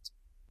 It just...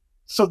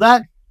 So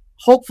that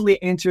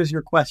hopefully answers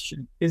your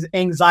question. Is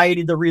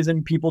anxiety the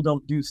reason people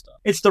don't do stuff?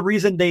 It's the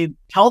reason they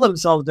tell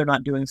themselves they're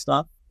not doing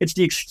stuff. It's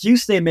the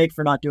excuse they make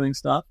for not doing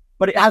stuff.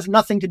 But it has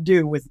nothing to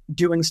do with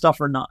doing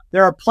stuff or not.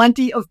 There are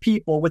plenty of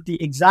people with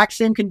the exact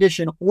same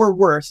condition or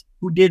worse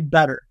who did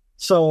better.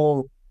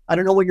 So I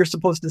don't know what you're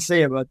supposed to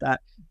say about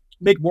that.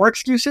 Make more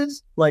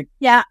excuses? Like,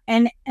 yeah,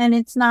 and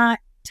it's not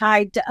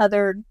tied to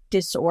other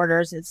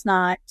disorders. It's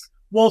not.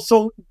 Well,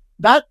 so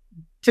that,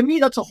 to me,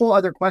 that's a whole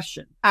other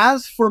question.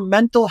 As for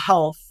mental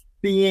health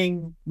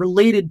being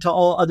related to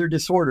all other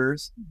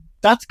disorders,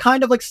 that's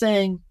kind of like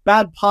saying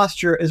bad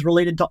posture is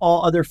related to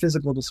all other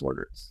physical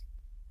disorders.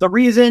 The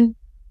reason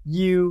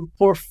you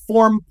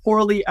perform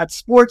poorly at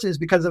sports is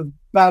because of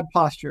bad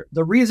posture.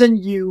 The reason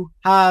you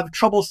have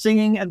trouble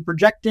singing and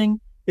projecting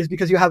is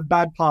because you have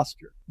bad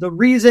posture. The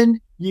reason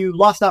you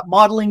lost that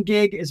modeling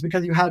gig is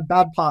because you had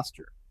bad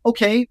posture.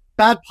 Okay,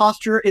 bad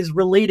posture is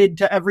related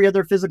to every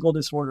other physical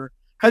disorder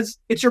because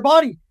it's your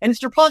body and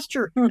it's your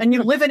posture and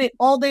you live in it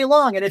all day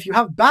long. And if you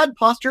have bad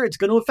posture, it's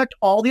going to affect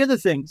all the other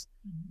things.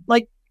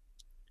 Like,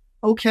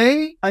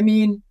 okay, I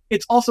mean,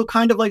 it's also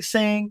kind of like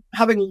saying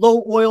having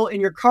low oil in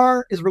your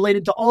car is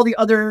related to all the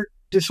other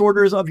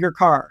disorders of your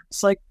car.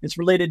 It's like it's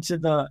related to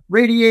the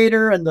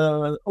radiator and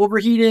the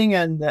overheating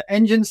and the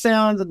engine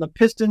sounds and the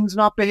pistons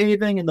not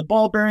behaving and the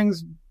ball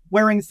bearings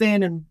wearing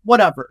thin and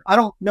whatever. I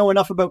don't know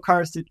enough about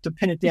cars to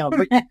pin it down.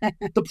 But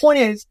the point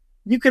is,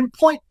 you can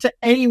point to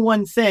any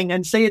one thing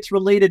and say it's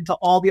related to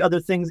all the other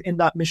things in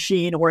that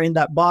machine or in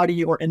that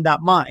body or in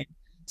that mind.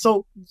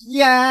 So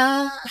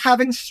yeah,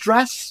 having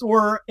stress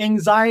or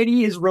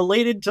anxiety is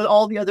related to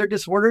all the other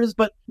disorders,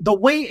 but the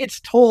way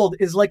it's told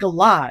is like a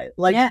lie.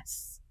 Like,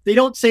 yes, they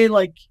don't say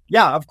like,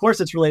 yeah, of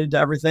course it's related to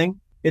everything.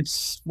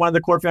 It's one of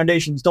the core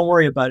foundations. Don't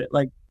worry about it.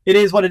 Like, it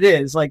is what it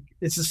is. Like,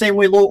 it's the same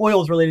way low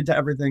oil is related to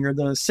everything or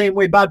the same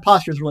way bad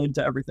posture is related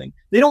to everything.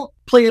 They don't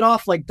play it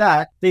off like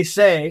that. They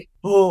say,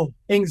 oh,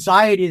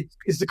 anxiety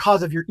is the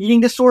cause of your eating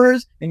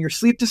disorders and your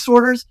sleep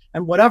disorders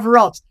and whatever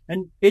else.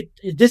 And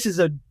this is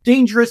a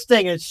dangerous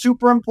thing. And it's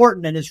super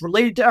important and it's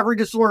related to every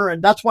disorder.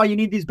 And that's why you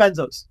need these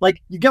benzos.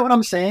 Like, you get what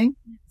I'm saying?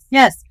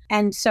 Yes.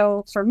 And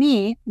so for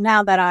me,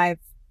 now that I've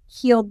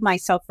healed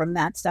myself from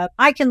that stuff,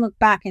 I can look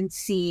back and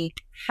see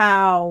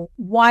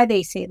why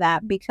they say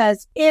that.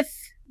 Because if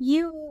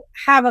you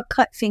have a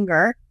cut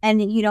finger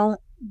and you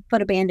don't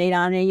put a Band-Aid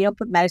on it, you don't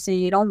put medicine,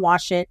 you don't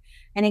wash it,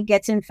 and it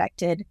gets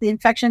infected. The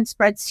infection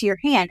spreads to your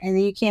hand, and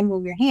then you can't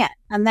move your hand.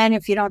 And then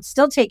if you don't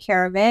still take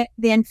care of it,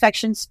 the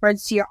infection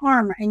spreads to your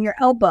arm and your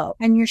elbow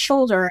and your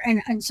shoulder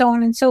and so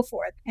on and so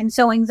forth. And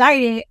so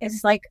anxiety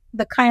is like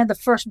the kind of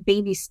the first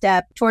baby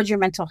step towards your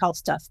mental health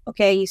stuff.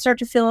 Okay. You start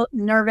to feel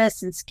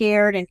nervous and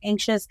scared and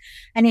anxious.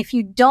 And if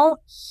you don't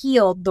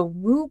heal the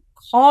root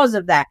cause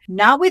of that,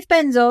 not with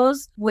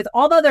benzos, with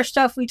all the other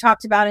stuff we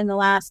talked about in the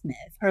last myth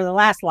or the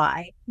last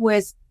lie,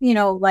 was,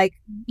 like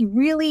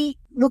really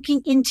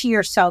looking into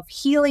yourself,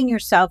 healing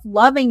yourself,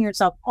 loving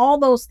yourself, all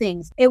those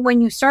things.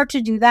 When you start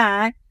to do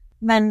that,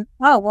 then,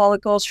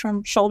 it goes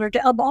from shoulder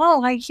to elbow.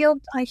 Oh, I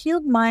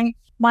healed my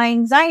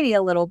anxiety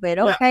a little bit.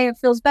 Okay. Yeah. It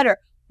feels better.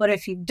 But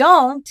if you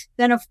don't,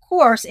 then of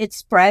course it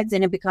spreads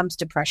and it becomes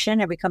depression.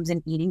 It becomes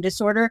an eating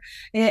disorder.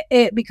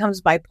 It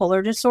becomes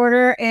bipolar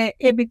disorder.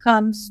 It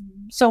becomes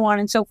so on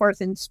and so forth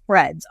and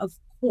spreads, of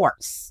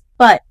course.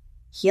 But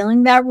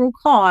healing that root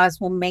cause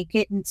will make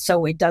it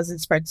so it doesn't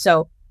spread.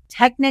 So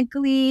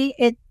technically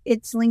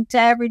it's linked to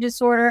every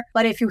disorder.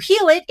 But if you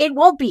heal it, it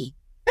won't be.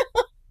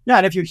 Yeah,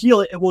 and if you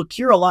heal it, it will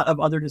cure a lot of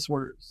other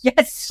disorders.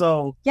 Yes.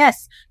 So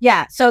yes.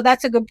 Yeah. So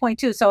that's a good point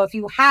too. So if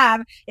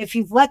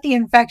you've let the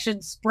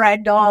infection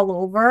spread all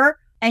over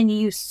and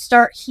you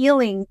start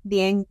healing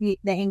the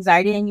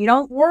anxiety and you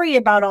don't worry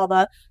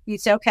about you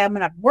say, okay, I'm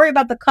going to worry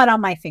about the cut on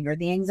my finger,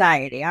 the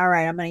anxiety. All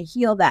right, I'm going to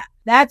heal that.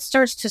 That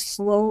starts to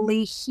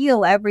slowly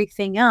heal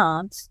everything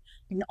else.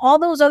 And all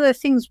those other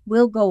things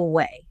will go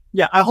away.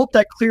 Yeah. I hope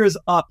that clears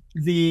up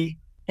the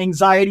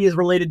anxiety is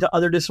related to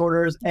other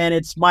disorders, and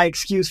it's my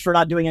excuse for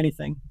not doing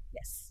anything.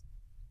 Yes.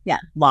 Yeah.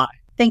 Lie.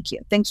 Thank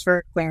you. Thanks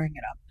for clearing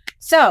it up.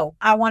 So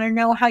I want to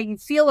know how you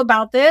feel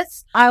about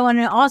this. I want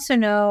to also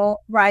know,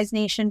 Rise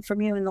Nation,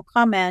 from you in the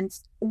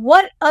comments,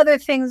 what other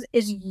things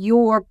is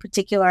your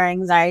particular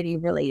anxiety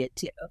related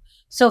to?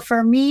 So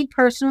for me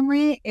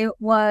personally, it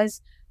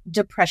was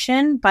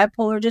depression,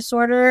 bipolar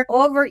disorder,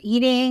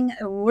 overeating,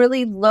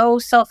 really low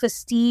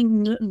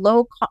self-esteem,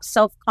 low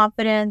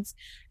self-confidence,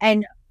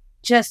 and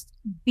just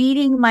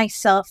beating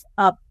myself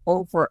up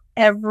over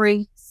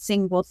every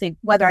single thing.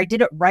 Whether I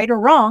did it right or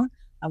wrong,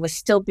 I was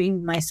still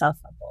beating myself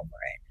up over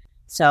it.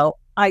 So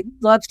I'd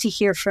love to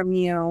hear from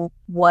you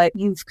what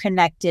you've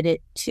connected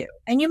it to.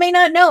 And you may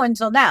not know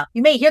until now.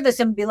 You may hear this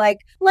and be like,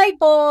 light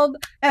bulb.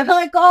 And I'm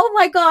like, oh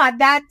my God,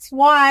 that's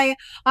why,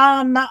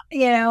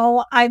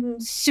 I'm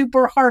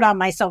super hard on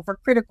myself or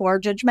critical or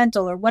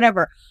judgmental or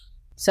whatever.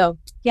 So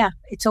yeah,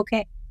 it's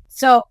okay.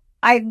 So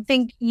I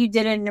think you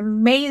did an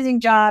amazing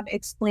job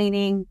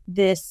explaining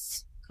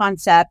this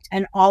concept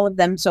and all of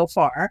them so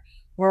far.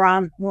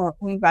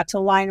 We got to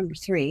lie number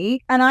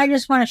 3. And I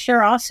just want to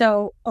share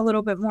also a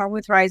little bit more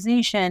with Rise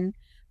Nation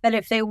that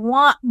if they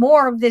want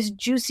more of this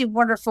juicy,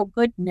 wonderful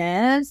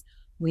goodness,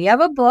 we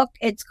have a book.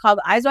 It's called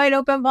Eyes Wide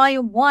Open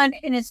Volume 1,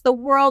 and it's the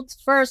world's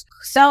first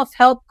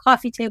self-help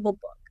coffee table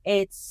book.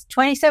 It's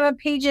 27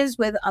 pages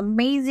with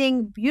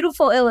amazing,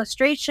 beautiful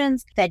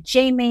illustrations that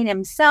Jay made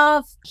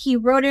himself. He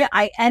wrote it,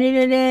 I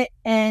edited it,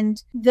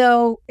 and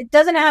though it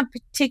doesn't have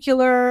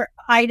particular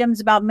items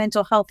about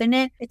mental health in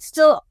it, it's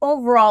still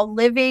overall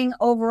living,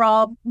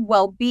 overall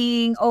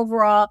well-being,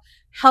 overall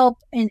help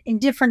in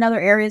different other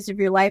areas of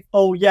your life.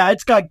 Oh yeah,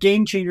 it's got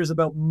game changers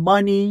about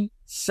money,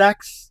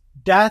 sex,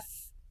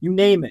 death, you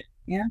name it.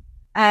 Yeah.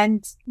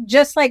 And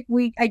just like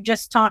I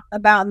just talked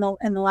about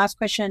in the last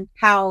question,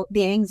 how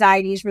the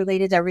anxiety is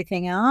related to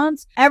everything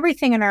else.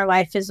 Everything in our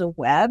life is a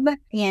web.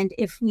 And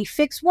if we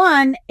fix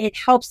one, it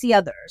helps the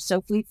other. So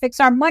if we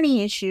fix our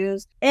money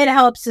issues, it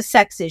helps the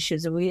sex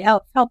issues. If we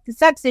help the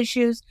sex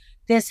issues,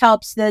 this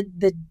helps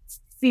the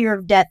fear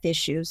of death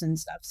issues and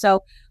stuff.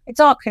 So it's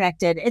all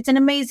connected. It's an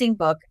amazing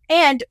book.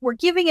 And we're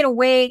giving it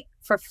away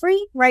for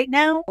free right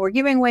now. We're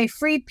giving away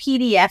free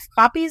PDF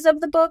copies of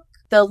the book.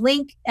 The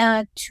link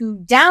to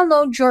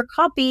download your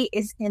copy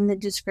is in the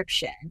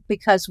description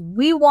because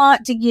we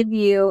want to give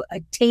you a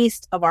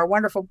taste of our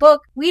wonderful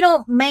book. We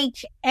don't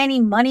make any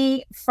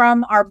money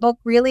from our book,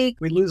 really.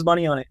 We lose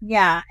money on it.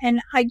 Yeah. And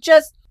I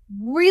just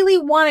really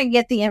want to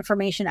get the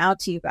information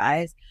out to you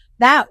guys.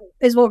 That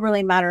is what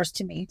really matters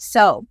to me.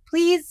 So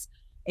please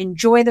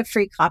enjoy the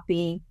free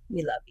copy.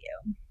 We love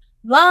you.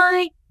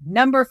 Lie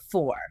number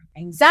 4.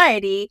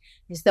 Anxiety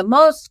is the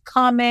most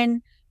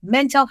common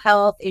mental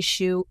health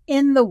issue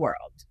in the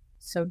world.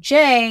 So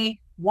Jay,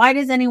 why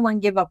does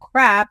anyone give a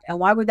crap and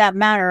why would that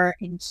matter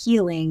in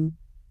healing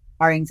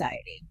our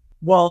anxiety?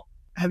 Well,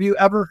 have you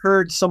ever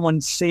heard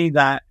someone say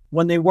that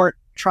when they weren't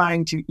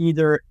trying to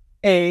either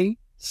A,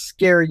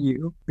 scare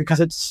you because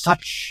it's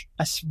such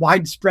a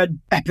widespread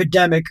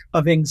epidemic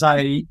of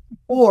anxiety,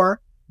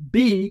 or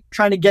B,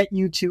 trying to get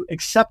you to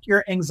accept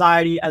your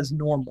anxiety as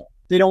normal?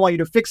 They don't want you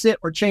to fix it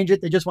or change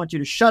it. They just want you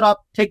to shut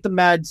up, take the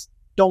meds.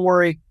 Don't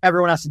worry,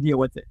 everyone has to deal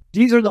with it.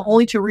 These are the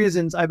only 2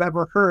 reasons I've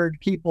ever heard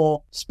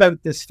people spout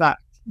this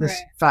fact.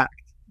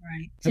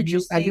 Right. Have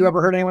you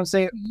ever heard anyone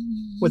say it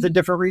with a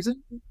different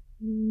reason?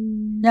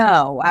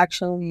 No,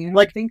 actually, I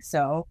don't think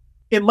so.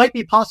 It might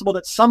be possible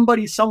that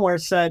somebody somewhere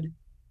said,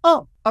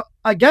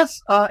 I guess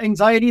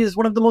anxiety is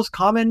one of the most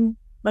common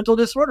mental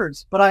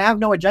disorders, but I have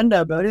no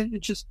agenda about it.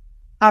 It just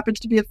happens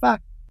to be a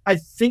fact. I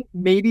think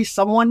maybe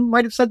someone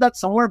might have said that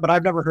somewhere, but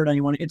I've never heard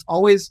anyone. It's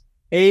always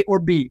A or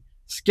B,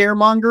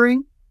 scaremongering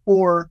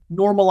or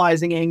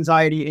normalizing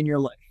anxiety in your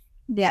life.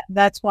 Yeah,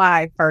 that's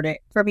why I've heard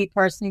it. For me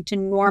personally, to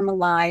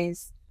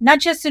normalize, not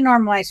just to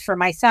normalize for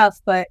myself,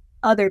 but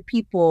other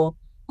people.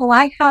 Oh,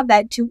 I have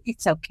that too.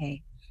 It's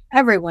okay.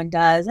 Everyone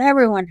does.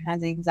 Everyone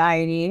has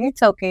anxiety.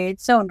 It's okay.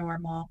 It's so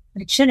normal.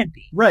 But it shouldn't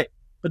be. Right.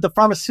 But the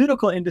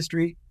pharmaceutical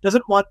industry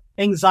doesn't want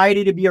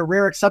anxiety to be a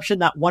rare exception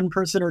that one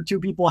person or two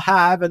people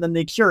have and then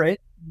they cure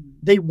it.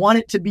 They want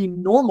it to be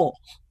normal.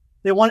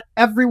 They want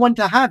everyone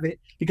to have it,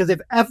 because if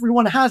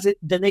everyone has it,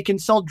 then they can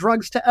sell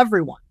drugs to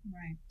everyone.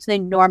 Right. So they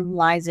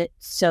normalize it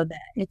so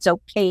that it's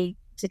okay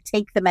to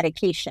take the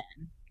medication.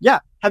 Yeah.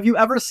 Have you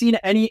ever seen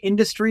any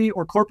industry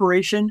or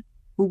corporation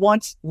who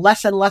wants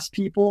less and less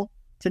people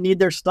to need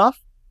their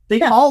stuff?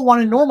 They all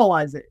want to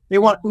normalize it. They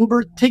want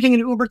taking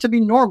an Uber to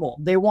be normal.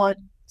 They want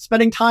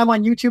spending time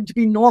on YouTube to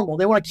be normal.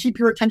 They want to keep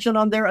your attention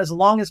on there as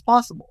long as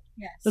possible.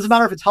 Yes. Doesn't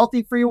matter if it's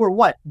healthy for you or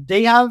what.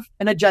 They have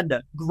an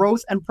agenda,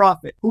 growth and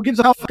profit. Who gives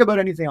a fuck about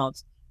anything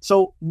else?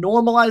 So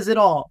normalize it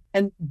all.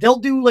 And they'll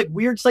do like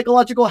weird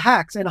psychological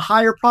hacks and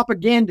hire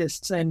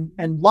propagandists and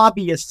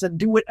lobbyists and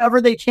do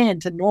whatever they can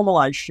to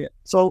normalize shit.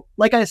 So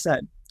like I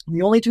said,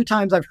 the only two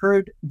times I've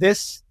heard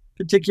this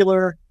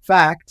particular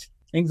fact,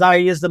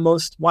 anxiety is the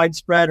most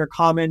widespread or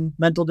common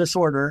mental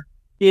disorder,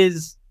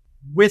 is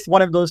with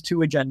one of those two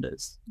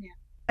agendas. Yeah.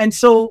 And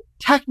so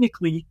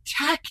technically,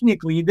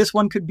 this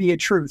one could be a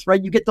truth,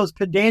 right? You get those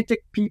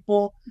pedantic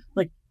people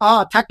like,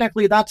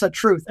 technically that's a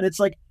truth. And it's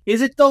like,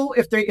 is it though?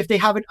 If they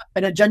have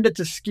an agenda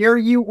to scare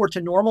you or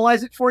to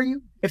normalize it for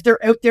you, if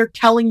they're out there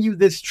telling you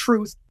this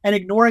truth and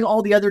ignoring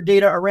all the other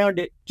data around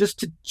it, just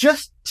to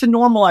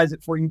normalize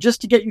it for you,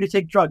 just to get you to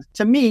take drugs,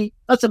 to me,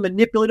 that's a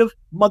manipulative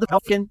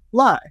motherfucking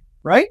lie,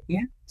 right?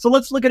 Yeah. So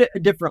let's look at it a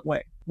different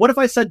way. What if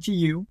I said to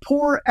you,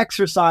 poor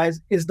exercise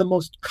is the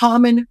most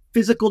common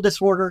physical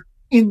disorder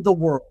in the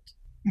world?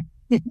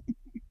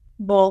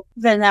 Well,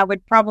 then that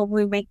would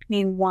probably make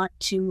me want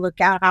to look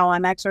at how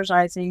I'm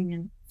exercising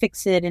and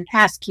fix it and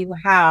ask you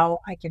how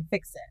I can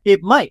fix it.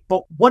 It might,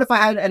 but what if I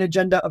had an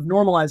agenda of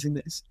normalizing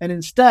this? And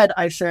instead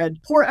I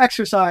said, poor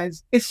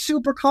exercise is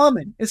super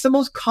common. It's the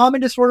most common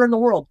disorder in the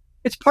world.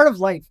 It's part of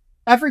life.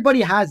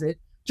 Everybody has it.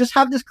 Just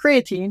have this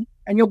creatine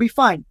and you'll be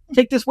fine.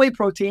 Take this whey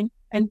protein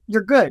and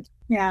you're good.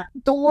 Yeah.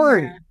 Don't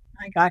worry. Yeah,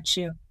 I got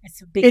you.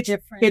 It's a big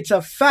difference. It's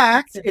a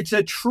fact. It's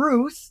a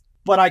truth,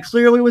 but I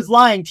clearly was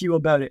lying to you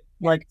about it.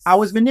 Yes. Like I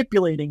was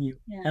manipulating you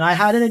and I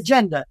had an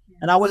agenda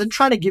and I wasn't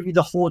trying to give you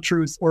the whole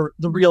truth or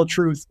the real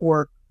truth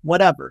or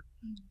whatever.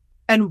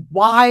 And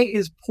why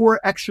is poor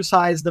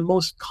exercise the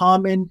most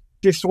common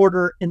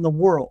disorder in the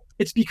world?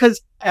 It's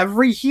because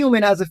every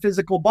human has a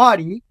physical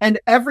body and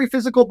every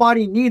physical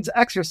body needs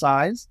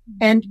exercise.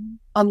 And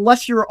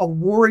unless you're a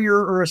warrior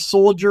or a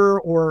soldier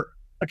or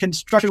a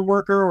construction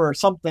worker or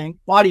something,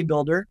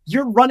 bodybuilder,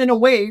 you're running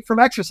away from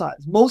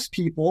exercise. Most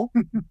people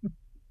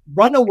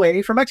run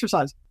away from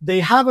exercise. They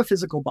have a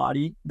physical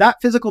body. That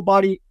physical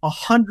body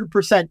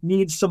 100%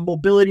 needs some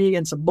mobility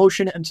and some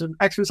motion and some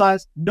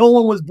exercise. No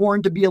one was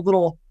born to be a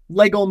little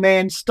Lego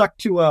man stuck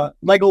to a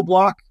Lego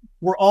block.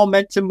 We're all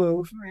meant to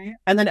move. Right.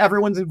 And then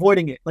everyone's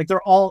avoiding it. Like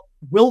they're all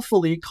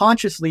willfully,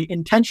 consciously,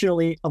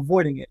 intentionally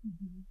avoiding it.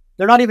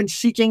 They're not even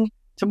seeking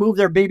to move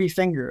their baby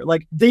finger.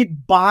 Like they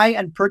buy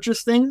and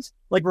purchase things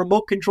like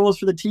remote controls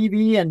for the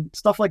TV and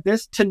stuff like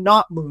this to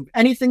not move.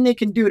 Anything they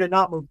can do to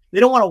not move. They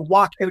don't want to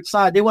walk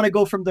outside. They want to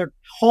go from their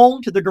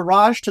home to the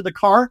garage, to the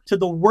car, to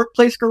the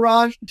workplace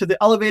garage, to the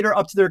elevator,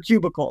 up to their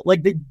cubicle.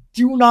 Like they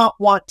do not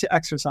want to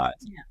exercise.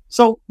 Yeah.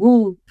 So,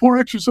 poor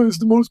exercise is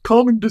the most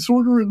common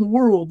disorder in the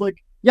world.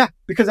 Like, yeah,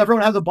 because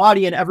everyone has a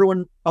body and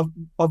everyone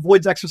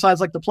avoids exercise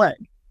like the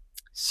plague.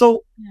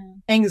 So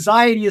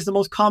anxiety is the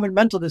most common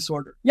mental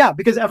disorder. Yeah,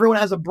 because everyone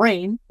has a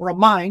brain or a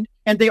mind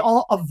and they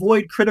all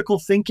avoid critical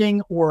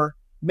thinking or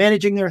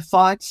managing their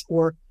thoughts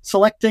or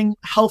selecting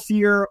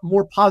healthier,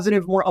 more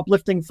positive, more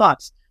uplifting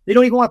thoughts. They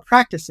don't even want to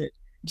practice it.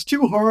 It's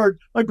too hard.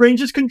 My brain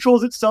just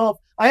controls itself.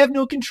 I have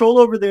no control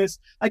over this.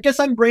 I guess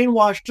I'm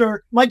brainwashed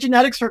or my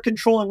genetics are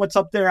controlling what's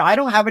up there. I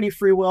don't have any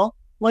free will.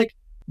 Like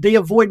they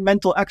avoid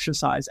mental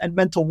exercise and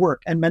mental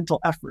work and mental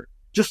effort.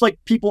 Just like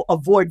people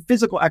avoid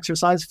physical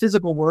exercise,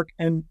 physical work,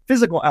 and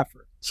physical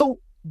effort. So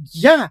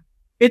yeah,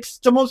 it's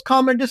the most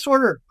common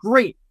disorder.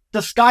 Great.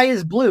 The sky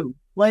is blue.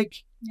 Like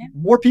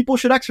more people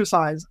should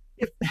exercise.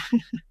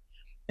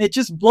 It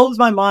just blows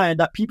my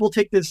mind that people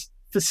take this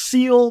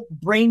facile,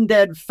 brain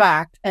dead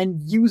fact and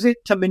use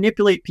it to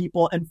manipulate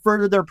people and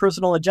further their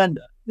personal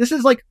agenda. This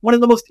is like one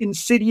of the most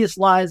insidious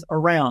lies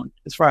around,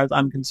 as far as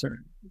I'm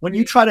concerned. When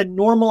you try to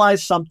normalize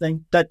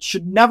something that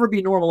should never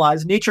be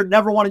normalized, nature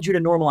never wanted you to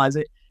normalize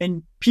it.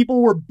 And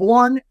people were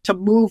born to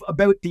move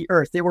about the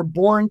earth. They were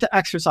born to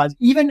exercise.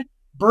 Even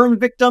burn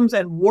victims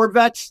and war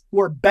vets who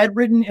are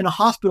bedridden in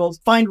hospitals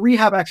find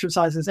rehab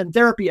exercises and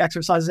therapy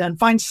exercises and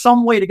find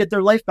some way to get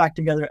their life back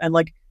together and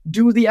like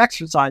do the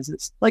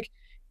exercises. Like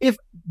if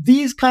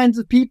these kinds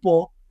of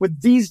people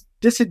with these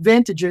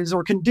disadvantages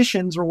or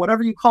conditions or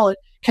whatever you call it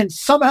can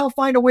somehow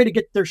find a way to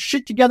get their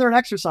shit together and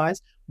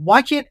exercise,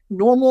 why can't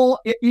normal,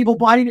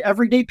 able-bodied,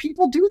 everyday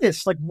people do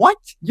this? Like, what?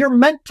 You're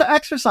meant to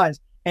exercise.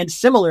 And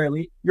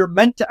similarly, you're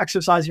meant to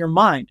exercise your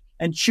mind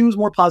and choose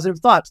more positive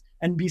thoughts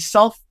and be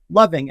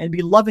self-loving and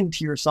be loving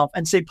to yourself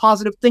and say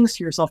positive things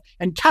to yourself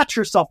and catch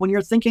yourself when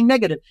you're thinking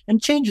negative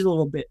and change it a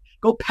little bit.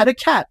 Go pet a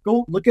cat.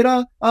 Go look at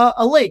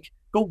a lake.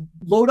 Go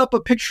load up a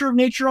picture of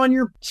nature on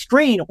your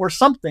screen or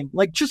something.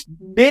 Like, just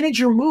manage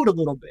your mood a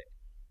little bit,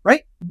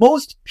 right?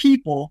 Most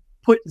people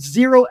put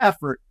zero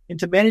effort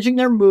into managing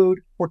their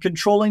mood or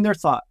controlling their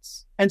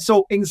thoughts. And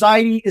so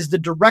anxiety is the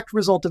direct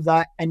result of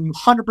that, and you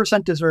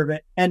 100% deserve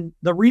it. And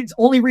the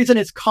only reason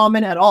it's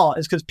common at all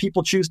is because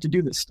people choose to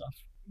do this stuff.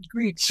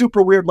 Agreed.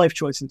 Super weird life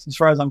choices as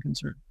far as I'm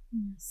concerned.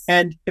 Yes.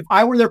 And if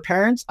I were their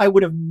parents, I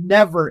would have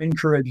never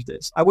encouraged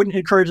this. I wouldn't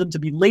encourage them to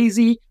be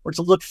lazy or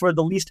to look for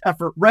the least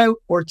effort route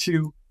or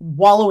to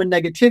wallow in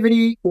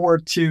negativity or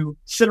to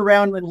sit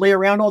around and lay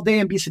around all day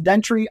and be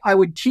sedentary. I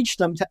would teach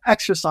them to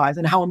exercise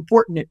and how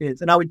important it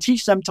is. And I would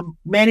teach them to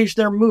manage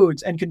their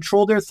moods and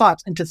control their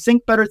thoughts and to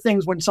think better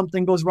things when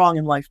something goes wrong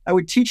in life. I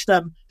would teach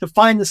them to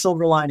find the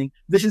silver lining.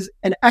 This is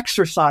an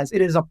exercise.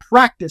 It is a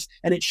practice,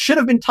 and it should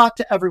have been taught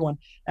to everyone.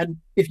 And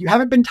if you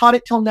haven't been taught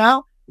it till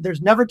now,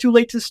 there's never too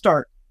late to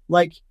start.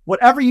 Like,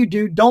 whatever you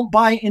do, don't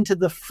buy into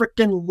the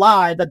freaking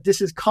lie that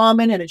this is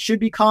common and it should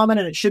be common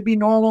and it should be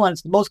normal and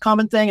it's the most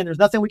common thing and there's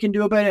nothing we can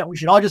do about it and we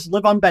should all just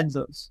live on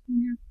benzos.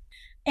 Yeah.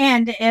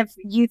 And if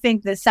you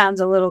think this sounds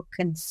a little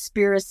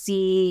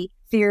conspiracy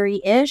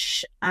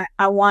theory-ish,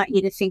 I want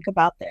you to think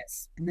about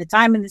this. In the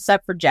time of the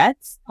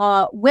suffragettes,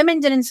 women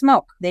didn't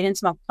smoke. They didn't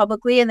smoke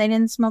publicly and they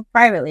didn't smoke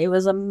privately. It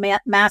was a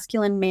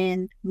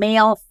masculine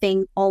male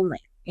thing only.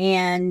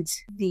 And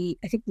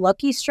I think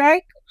Lucky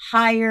Strike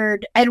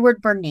hired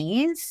Edward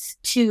Bernays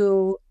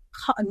to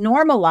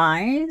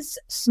normalize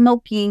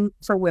smoking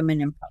for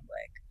women in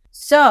public.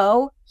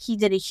 So he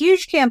did a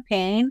huge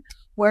campaign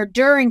where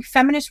during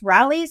feminist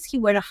rallies, he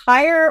would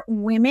hire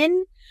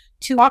women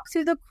to walk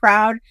through the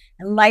crowd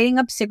and lighting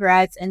up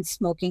cigarettes and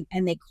smoking.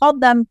 And they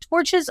called them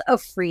torches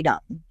of freedom.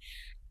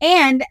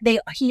 And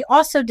he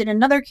also did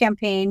another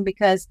campaign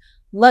because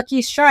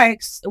Lucky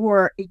Strikes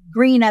were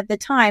green at the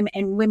time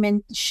and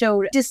women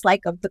showed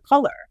dislike of the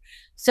color.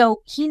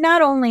 So he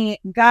not only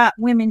got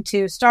women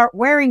to start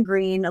wearing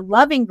green,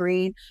 loving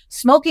green,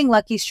 smoking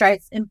Lucky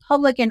Strikes in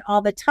public and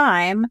all the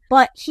time,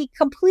 but he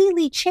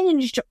completely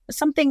changed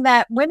something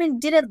that women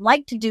didn't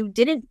like to do,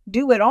 didn't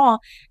do at all,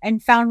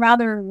 and found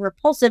rather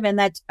repulsive. And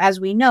that, as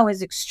we know,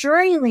 is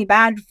extremely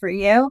bad for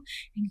you.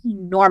 And he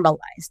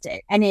normalized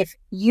it. And if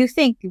you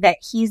think that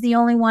he's the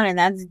only one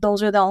and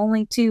those are the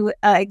only two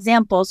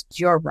examples,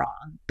 you're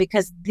wrong.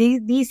 Because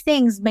these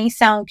things may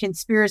sound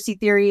conspiracy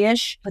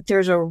theory-ish, but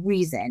there's a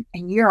reason.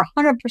 And you're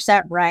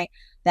 100% right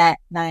that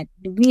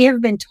we have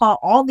been taught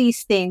all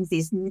these things,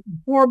 these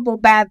horrible,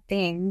 bad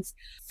things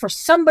for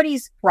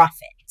somebody's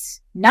profit,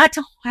 not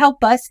to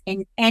help us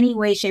in any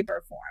way, shape,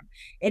 or form.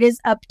 It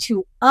is up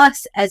to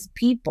us as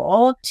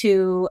people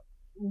to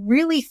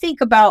really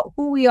think about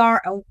who we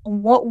are and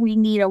what we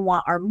need and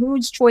want, our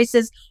moods,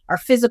 choices, our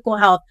physical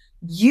health.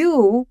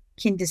 You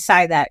can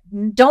decide that.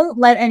 Don't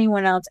let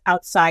anyone else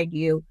outside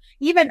you,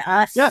 even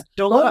us. Yeah,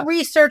 don't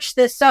research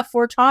this stuff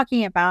we're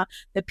talking about,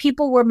 the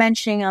people we're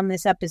mentioning on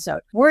this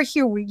episode. We're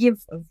here. We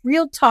give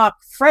real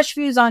talk, fresh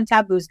views on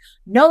taboos.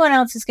 No one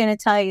else is going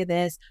to tell you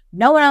this.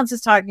 No one else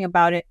is talking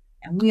about it.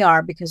 And we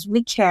are, because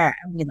we care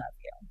and we love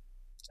you.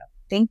 So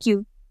thank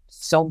you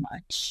so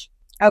much.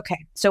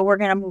 Okay, so we're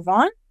going to move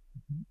on.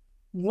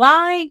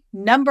 Lie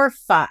number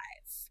 5.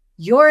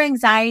 Your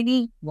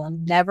anxiety will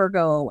never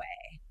go away.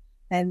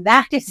 And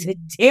that is a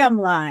damn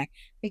lie,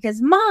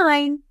 because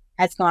mine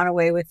has gone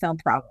away with no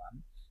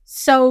problem.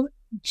 So,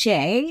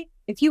 Jay,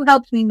 if you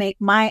helped me make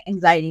my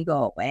anxiety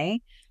go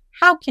away,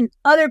 how can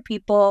other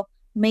people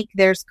make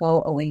theirs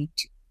go away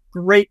too?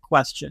 Great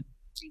question.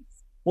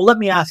 Well, let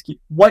me ask you,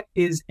 what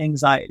is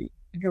anxiety?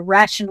 An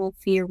irrational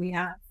fear we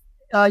have.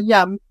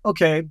 Yeah,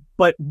 okay.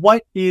 But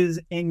what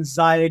is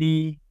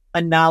anxiety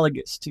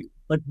analogous to?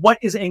 Like, what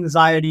is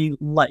anxiety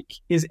like?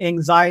 Is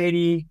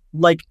anxiety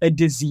like a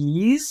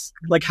disease,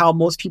 like how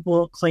most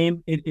people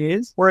claim it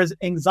is? Or is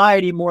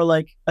anxiety more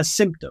like a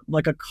symptom,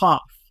 like a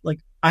cough? Like,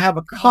 I have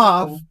a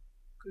cough.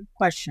 Good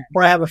question.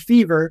 Or I have a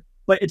fever,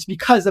 but it's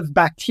because of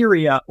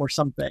bacteria or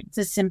something. It's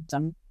a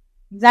symptom.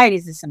 Anxiety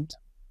is a symptom.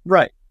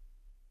 Right.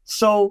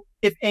 So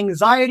if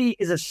anxiety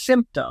is a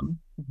symptom,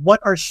 what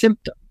are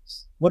symptoms?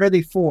 What are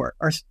they for?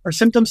 Are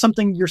symptoms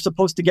something you're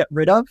supposed to get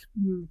rid of?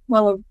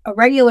 Well, a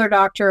regular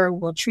doctor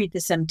will treat the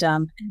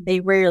symptom. They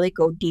rarely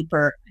go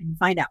deeper and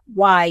find out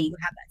why you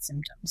have that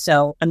symptom.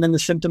 So, and then the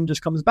symptom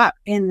just comes back.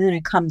 And then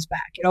it comes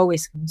back. It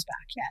always comes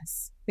back.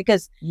 Yes,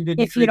 because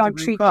if you don't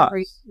treat the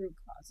root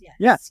cause,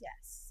 yes.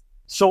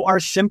 So are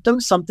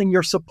symptoms something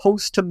you're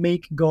supposed to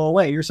make go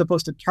away? You're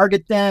supposed to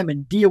target them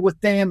and deal with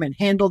them and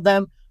handle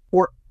them,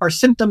 or are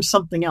symptoms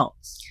something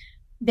else?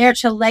 They're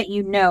to let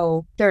you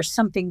know there's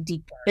something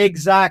deeper.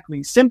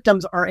 Exactly.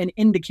 Symptoms are an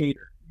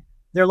indicator.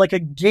 They're like a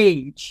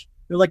gauge.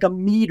 They're like a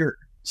meter.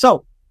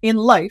 So in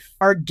life,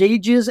 are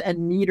gauges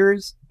and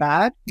meters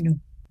bad? No.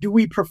 Do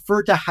we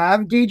prefer to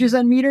have gauges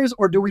and meters,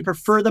 or do we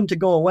prefer them to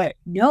go away?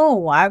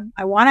 No,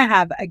 I want to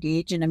have a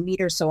gauge and a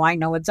meter so I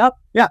know what's up.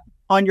 Yeah.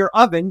 On your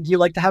oven, do you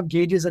like to have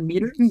gauges and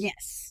meters?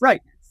 Yes.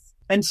 Right.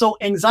 And so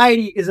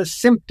anxiety is a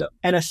symptom,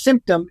 and a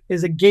symptom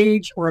is a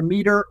gauge or a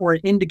meter or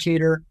an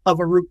indicator of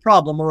a root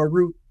problem or a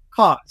root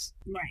cause.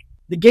 Right.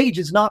 The gauge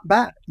is not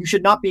bad. You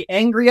should not be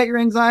angry at your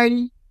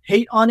anxiety,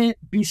 hate on it,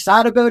 be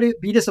sad about it,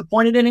 be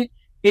disappointed in it.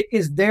 It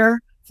is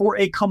there for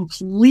a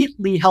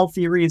completely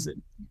healthy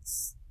reason.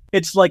 Yes.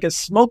 It's like a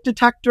smoke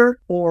detector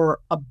or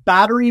a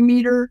battery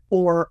meter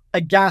or a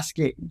gas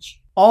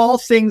gauge. All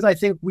things I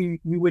think we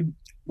would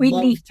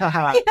love need to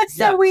have. Yes,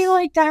 that we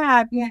like to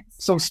have. Yes.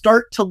 So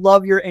start to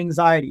love your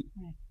anxiety.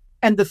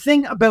 And the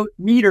thing about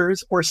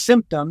meters or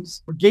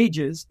symptoms or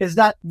gauges is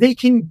that they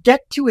can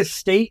get to a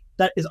state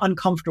that is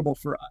uncomfortable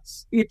for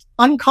us. It's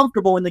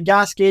uncomfortable when the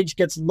gas gauge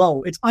gets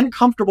low. It's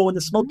uncomfortable when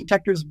the smoke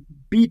detector's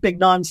beeping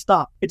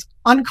nonstop. It's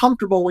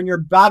uncomfortable when your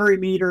battery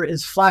meter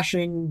is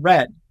flashing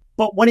red.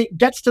 But when it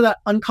gets to that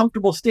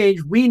uncomfortable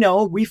stage, we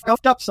know we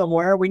fucked up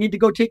somewhere. We need to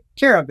go take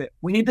care of it.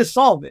 We need to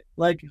solve it.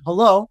 Like,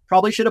 hello,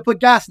 probably should have put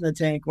gas in the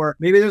tank, or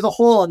maybe there's a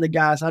hole in the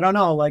gas. I don't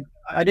know. Like,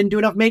 I didn't do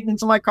enough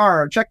maintenance on my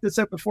car. Check this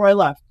out before I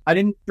left. I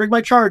didn't bring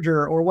my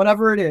charger or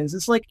whatever it is.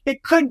 It's like,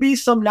 it could be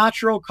some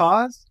natural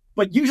cause,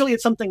 but usually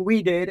it's something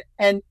we did.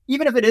 And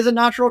even if it is a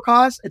natural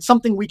cause, it's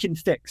something we can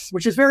fix,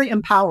 which is very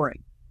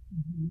empowering.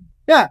 Mm-hmm.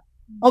 Yeah.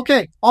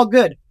 Okay. All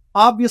good.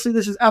 Obviously,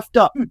 this is effed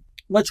up.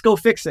 Let's go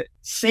fix it.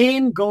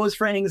 Same goes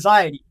for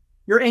anxiety.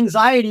 Your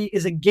anxiety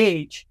is a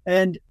gauge.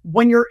 And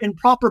when you're in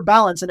proper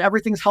balance and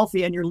everything's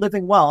healthy and you're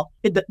living well,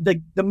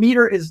 the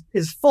meter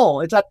is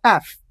full. It's at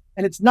F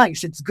and it's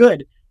nice. It's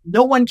good.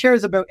 No one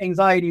cares about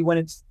anxiety when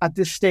it's at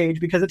this stage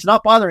because it's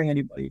not bothering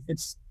anybody.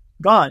 It's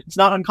gone. It's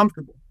not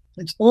uncomfortable.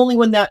 It's only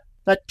when that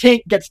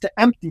tank gets to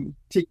empty,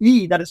 to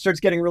E, that it starts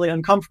getting really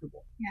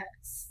uncomfortable.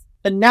 Yes.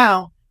 And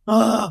now,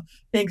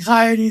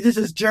 anxiety, this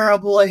is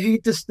terrible. I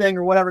hate this thing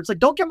or whatever. It's like,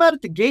 don't get mad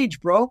at the gauge,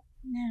 bro.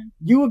 Yeah.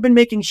 You have been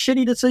making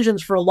shitty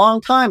decisions for a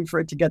long time for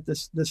it to get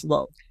this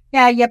low.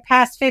 Yeah, you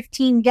passed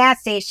 15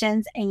 gas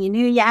stations and you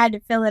knew you had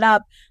to fill it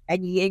up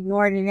and you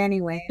ignored it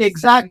anyway.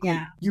 Exactly. So,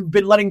 yeah. You've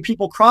been letting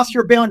people cross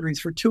your boundaries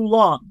for too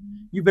long.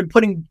 You've been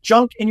putting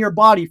junk in your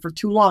body for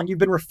too long. You've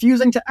been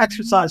refusing to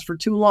exercise for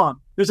too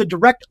long. There's a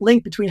direct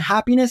link between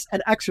happiness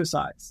and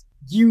exercise.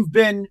 You've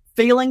been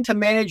failing to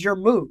manage your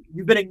mood.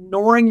 You've been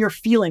ignoring your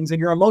feelings and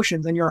your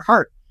emotions and your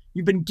heart.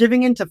 You've been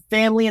giving into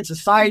family and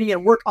society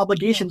and work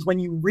obligations when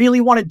you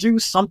really want to do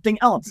something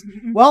else.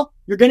 Well,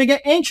 you're going to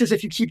get anxious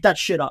if you keep that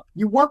shit up.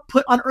 You weren't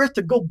put on earth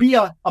to go be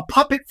a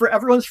puppet for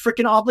everyone's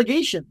freaking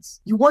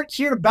obligations. You weren't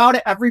here to bow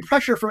to every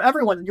pressure from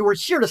everyone. You were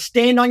here to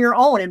stand on your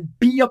own and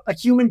be a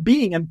human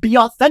being and be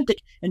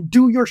authentic and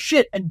do your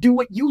shit and do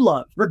what you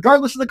love,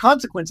 regardless of the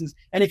consequences.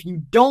 And if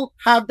you don't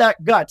have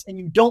that guts and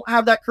you don't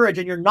have that courage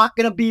and you're not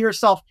going to be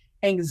yourself,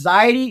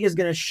 anxiety is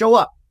going to show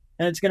up.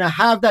 And it's going to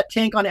have that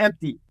tank on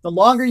empty. The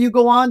longer you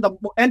go on, the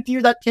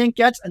emptier that tank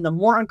gets and the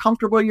more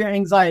uncomfortable your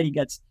anxiety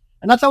gets.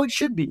 And that's how it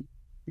should be,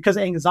 because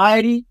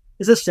anxiety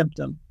is a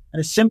symptom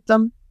and a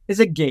symptom is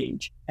a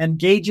gauge, and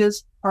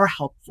gauges are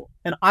helpful.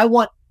 And I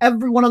want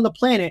everyone on the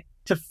planet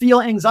to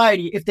feel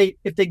anxiety if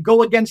they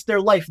go against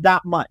their life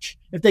that much,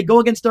 if they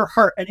go against their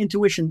heart and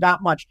intuition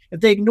that much,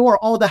 if they ignore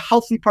all the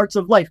healthy parts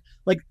of life,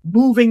 like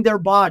moving their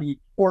body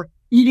or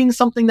eating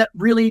something that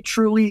really,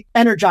 truly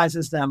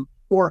energizes them,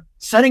 or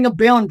setting a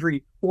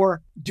boundary,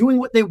 or doing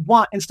what they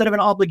want instead of an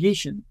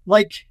obligation.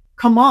 Like,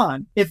 come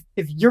on. If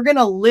you're going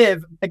to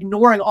live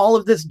ignoring all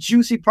of this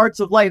juicy parts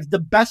of life, the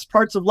best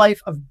parts of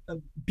life of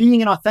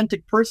being an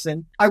authentic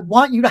person, I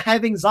want you to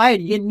have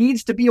anxiety. It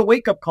needs to be a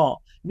wake-up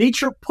call.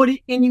 Nature put it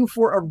in you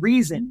for a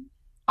reason.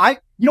 You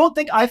don't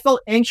think I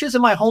felt anxious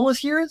in my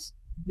homeless years?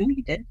 No,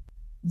 you did.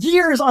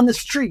 Years on the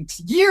streets,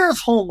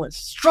 years homeless,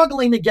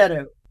 struggling to get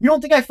out. You don't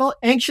think I felt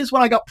anxious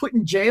when I got put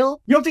in jail?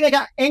 You don't think I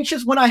got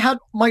anxious when I had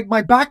my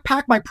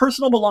backpack, my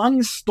personal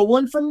belongings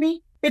stolen from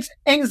me? It's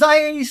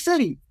anxiety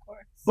city. Of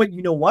course. But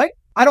you know what?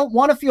 I don't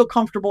want to feel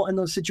comfortable in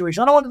those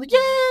situations. I don't want to be like,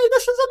 yay,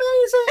 this is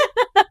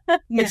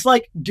amazing. Yeah. It's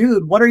like,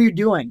 dude, what are you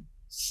doing?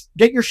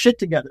 Get your shit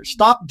together.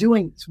 Stop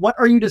doing this. What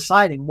are you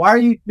deciding? Why are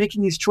you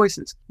making these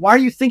choices? Why are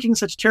you thinking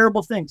such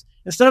terrible things?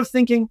 Instead of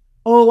thinking,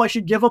 oh, I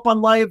should give up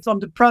on life, I'm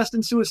depressed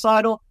and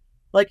suicidal.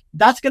 Like,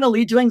 that's going to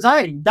lead to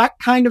anxiety. That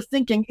kind of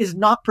thinking is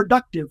not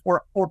productive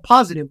or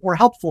positive or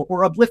helpful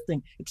or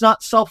uplifting. It's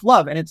not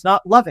self-love and it's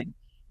not loving.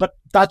 But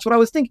that's what I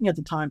was thinking at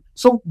the time.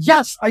 So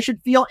yes, I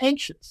should feel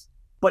anxious.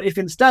 But if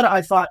instead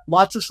I thought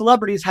lots of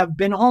celebrities have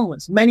been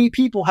homeless, many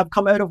people have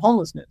come out of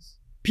homelessness.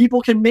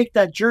 People can make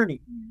that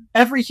journey.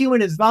 Every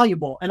human is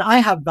valuable and I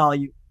have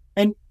value.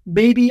 And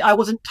maybe I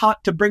wasn't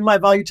taught to bring my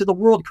value to the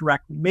world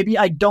correctly. Maybe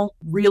I don't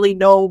really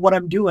know what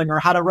I'm doing or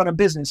how to run a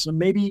business. So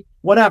maybe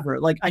whatever,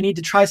 like I need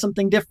to try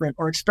something different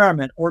or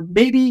experiment. Or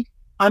maybe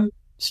I'm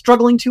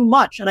struggling too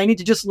much and I need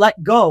to just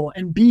let go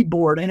and be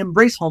bored and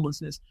embrace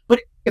homelessness. But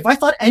if I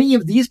thought any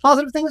of these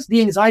positive things,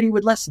 the anxiety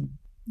would lessen.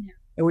 Yeah.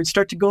 It would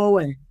start to go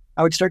away.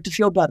 I would start to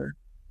feel better.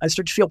 I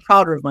start to feel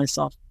prouder of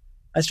myself.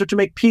 I start to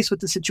make peace with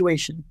the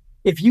situation.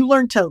 If you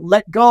learn to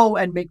let go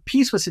and make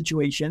peace with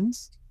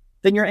situations,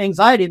 then your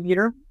anxiety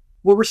meter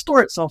will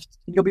restore itself.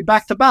 You'll be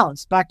back to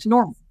balance, back to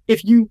normal.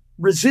 If you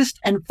resist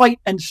and fight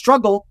and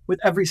struggle with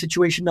every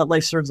situation that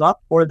life serves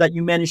up or that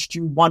you manage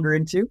to wander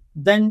into,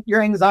 then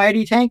your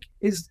anxiety tank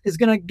is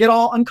going to get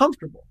all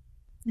uncomfortable.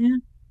 Yeah,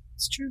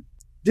 it's true.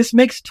 This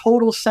makes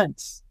total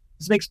sense.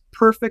 This makes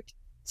perfect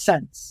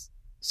sense.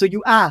 So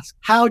you ask,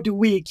 how do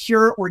we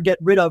cure or get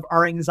rid of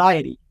our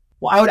anxiety?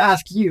 Well, I would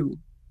ask you,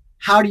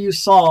 how do you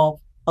solve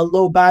a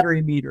low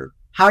battery meter?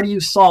 How do you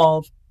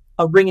solve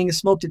a ringing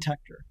smoke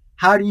detector?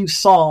 How do you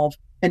solve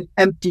an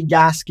empty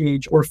gas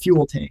gauge or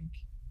fuel tank?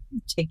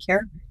 Take care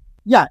of it.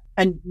 Yeah,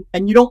 and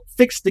you don't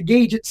fix the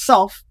gauge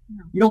itself.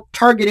 No. You don't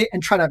target it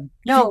and try to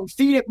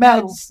feed it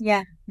meds. No.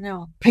 Yeah,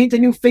 no. Paint a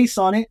new face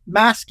on it,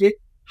 mask it,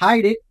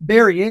 hide it,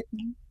 bury it.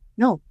 Mm-hmm.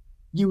 No,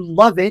 you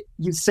love it.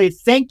 You say,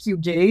 thank you,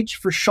 gauge,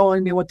 for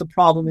showing me what the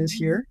problem is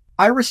here.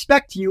 I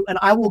respect you, and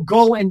I will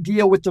go and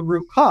deal with the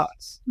root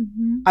cause.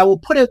 Mm-hmm. I will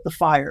put out the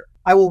fire.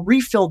 I will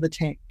refill the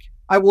tank.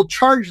 I will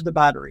charge the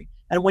battery.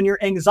 And when your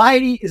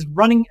anxiety is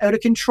running out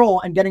of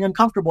control and getting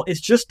uncomfortable, it's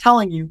just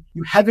telling you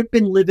you haven't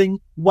been living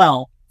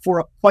well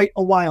for quite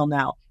a while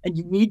now, and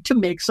you need to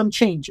make some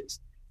changes.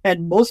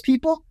 And most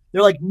people,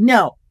 they're like,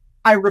 no,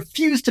 I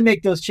refuse to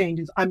make those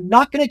changes. I'm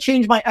not going to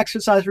change my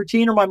exercise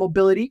routine or my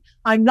mobility.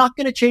 I'm not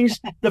going to change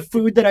the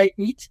food that I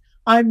eat.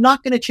 I'm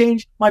not going to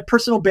change my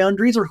personal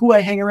boundaries or who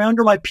I hang around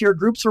or my peer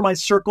groups or my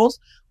circles.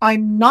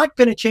 I'm not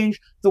going to change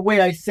the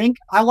way I think.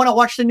 I want to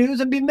watch the news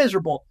and be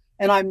miserable.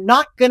 And I'm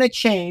not going to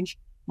change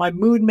my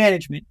mood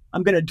management.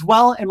 I'm going to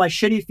dwell in my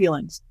shitty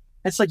feelings.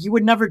 It's like you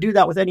would never do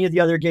that with any of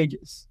the other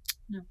gauges.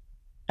 No.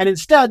 And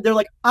instead, they're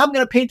like, I'm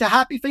going to paint a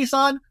happy face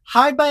on,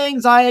 hide my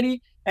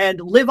anxiety,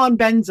 and live on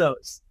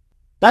benzos.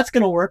 That's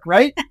going to work,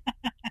 right?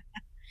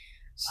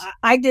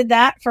 I did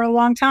that for a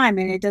long time,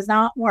 and it does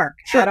not work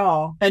at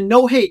all. And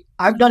no hate.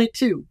 I've done it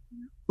too.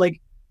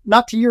 Like,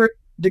 not to your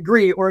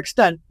degree or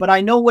extent, but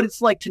I know what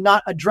it's like to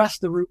not address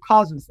the root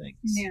cause of things.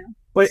 Yeah.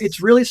 But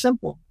it's really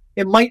simple.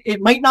 It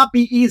might not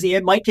be easy.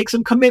 It might take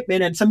some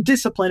commitment and some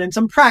discipline and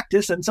some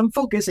practice and some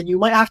focus, and you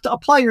might have to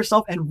apply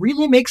yourself and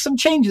really make some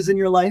changes in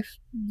your life.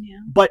 Yeah.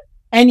 But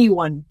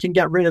anyone can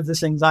get rid of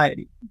this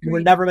anxiety. You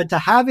were never meant to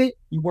have it.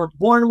 You weren't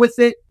born with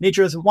it.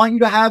 Nature doesn't want you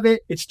to have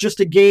it. It's just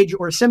a gauge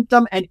or a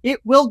symptom, and it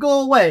will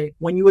go away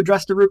when you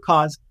address the root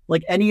cause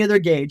like any other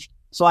gauge.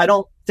 So I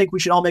don't think we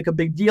should all make a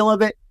big deal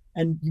of it.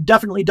 And you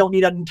definitely don't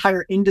need an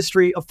entire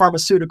industry of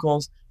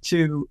pharmaceuticals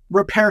to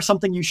repair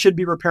something you should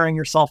be repairing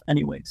yourself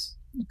anyways.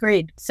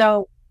 Agreed.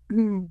 So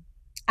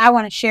I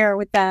want to share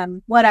with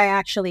them what I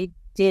actually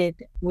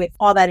did with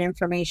all that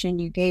information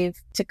you gave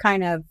to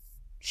kind of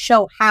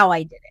show how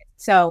I did it.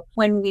 So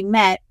when we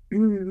met,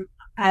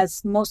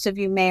 as most of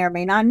you may or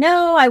may not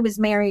know, I was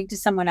married to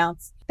someone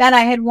else that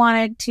I had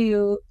wanted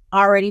to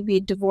already be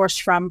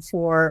divorced from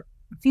for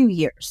a few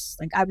years.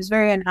 Like, I was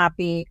very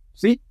unhappy.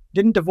 See,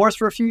 didn't divorce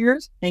for a few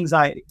years?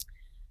 Anxiety.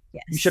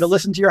 Yes. You should have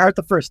listened to your heart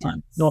the first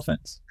time. Yes. No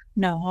offense.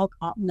 No,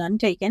 none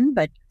taken.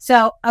 But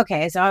so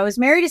I was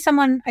married to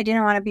someone I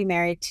didn't want to be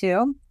married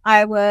to.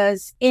 I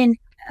was in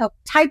a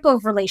type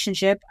of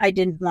relationship I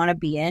didn't want to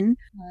be in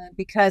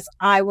because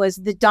I was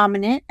the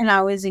dominant and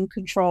I was in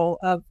control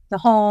of the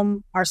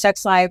home, our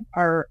sex life,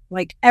 our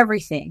like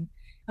everything.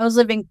 I was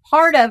living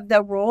part of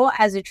the role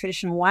as a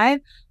traditional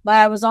wife, but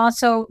I was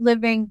also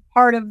living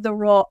part of the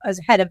role as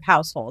head of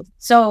household.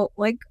 So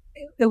like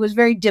it was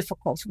very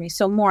difficult for me.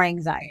 So more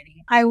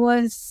anxiety. I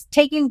was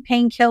taking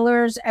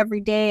painkillers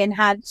every day and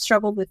had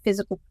struggled with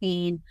physical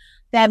pain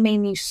that made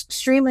me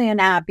extremely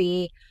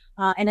unhappy.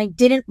 And I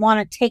didn't want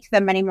to take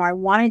them anymore. I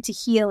wanted to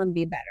heal and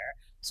be better.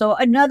 So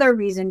another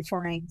reason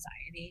for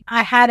anxiety.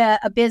 I had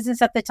a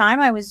business at the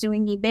time. I was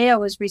doing eBay. I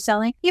was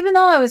reselling. Even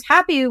though I was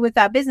happy with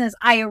that business,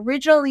 I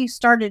originally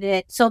started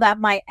it so that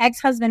my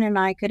ex-husband and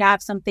I could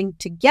have something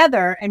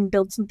together and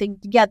build something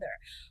together.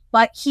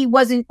 But he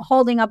wasn't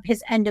holding up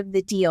his end of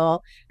the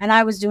deal, and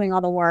I was doing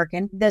all the work.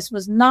 And this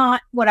was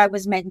not what I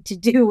was meant to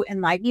do in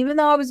life. Even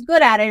though I was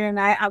good at it and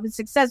I was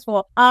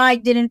successful, I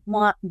didn't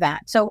want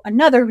that. So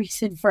another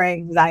reason for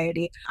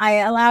anxiety, I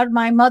allowed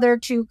my mother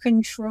to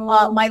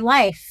control my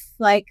life.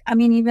 Like, I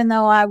mean, even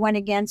though I went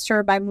against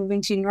her by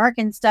moving to New York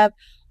and stuff,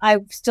 I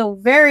still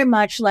very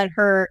much let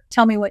her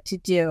tell me what to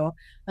do.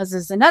 This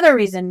is another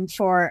reason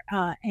for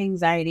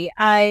anxiety.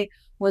 I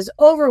was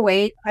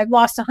overweight. I've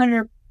lost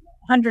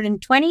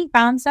 120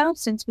 pounds now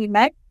since we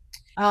met.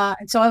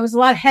 And so I was a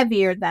lot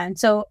heavier then.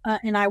 So,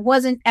 and I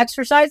wasn't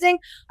exercising.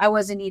 I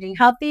wasn't eating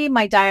healthy.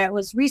 My diet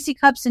was Reese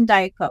cups and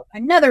Diet Coke.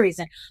 Another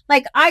reason.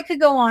 Like, I could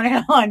go on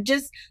and on.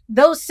 Just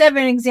those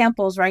 7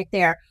 examples right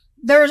there.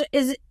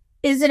 Is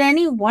it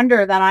any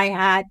wonder that I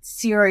had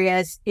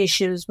serious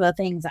issues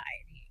with anxiety?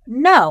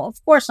 No,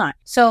 of course not.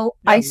 So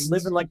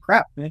living like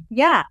crap, man.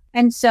 Yeah.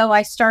 And so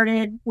I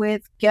started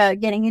with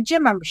getting a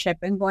gym membership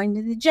and going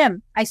to the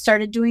gym. I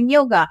started doing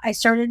yoga. I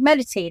started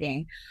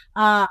meditating.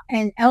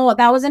 And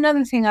that was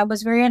another thing. I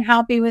was very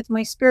unhappy with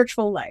my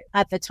spiritual life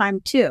at the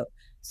time too.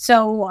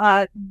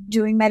 So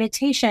doing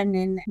meditation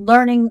and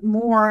learning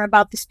more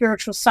about the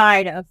spiritual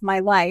side of my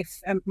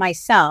life and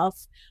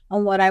myself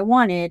and what I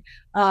wanted,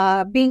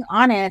 being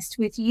honest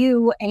with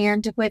you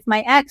and with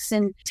my ex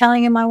and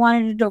telling him I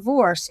wanted a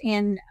divorce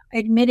and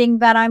admitting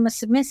that I'm a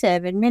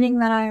submissive, admitting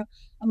that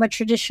I'm a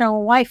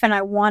traditional wife and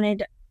I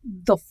wanted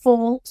the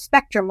full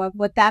spectrum of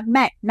what that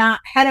meant,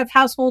 not head of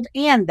household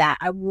and that.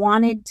 I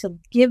wanted to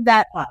give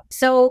that up.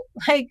 So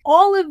like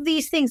all of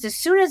these things, as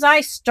soon as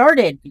I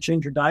started. You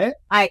change your diet?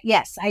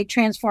 I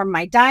transformed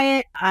my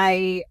diet.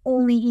 I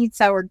only eat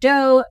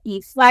sourdough,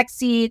 eat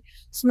flaxseed,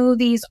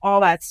 smoothies,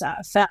 all that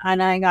stuff. So,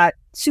 and I got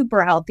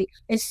super healthy.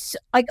 It's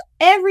like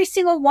every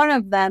single one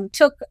of them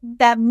took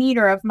that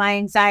meter of my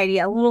anxiety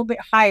a little bit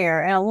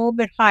higher and a little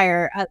bit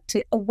higher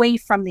away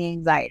from the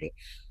anxiety.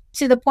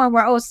 To the point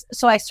where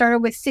I started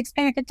with 6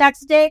 panic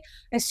attacks a day.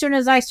 As soon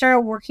as I started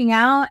working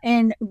out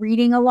and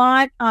reading a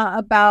lot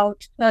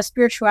about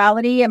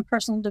spirituality and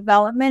personal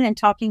development and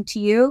talking to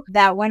you,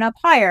 that went up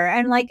higher.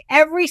 And like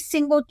every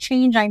single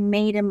change I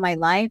made in my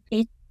life,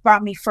 it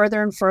brought me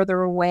further and further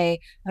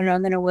away. And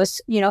then it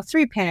was,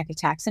 3 panic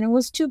attacks, and it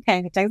was 2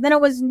 panic attacks, then it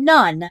was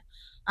none.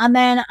 And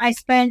then I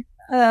spent,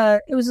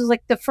 it was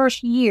like the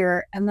first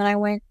year, and then I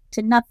went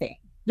to nothing.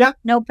 Yeah.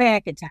 No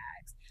panic attacks.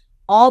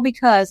 All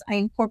because I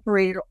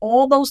incorporated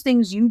all those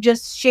things you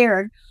just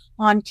shared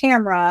on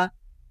camera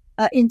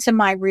into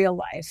my real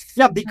life.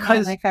 Yeah,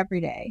 because my life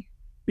every day.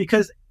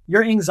 Because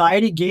your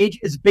anxiety gauge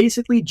is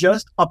basically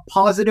just a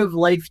positive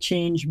life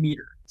change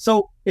meter.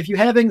 So if you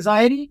have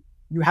anxiety,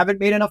 you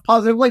haven't made enough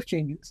positive life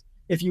changes.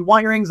 If you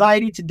want your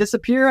anxiety to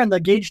disappear and the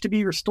gauge to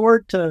be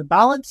restored to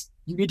balance,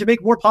 you need to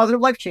make more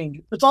positive life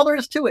changes. That's all there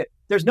is to it.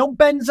 There's no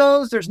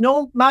benzos, there's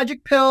no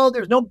magic pill,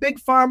 there's no big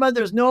pharma,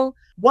 there's no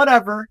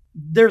whatever.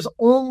 There's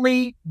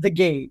only the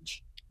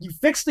gauge. You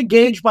fix the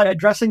gauge by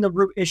addressing the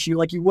root issue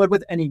like you would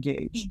with any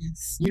gauge.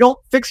 Yes. You don't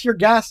fix your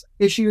gas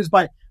issues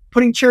by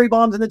putting cherry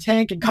bombs in the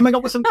tank and coming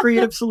up with some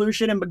creative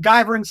solution and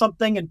MacGyvering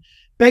something and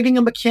begging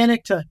a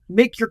mechanic to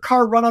make your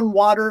car run on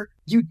water.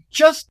 You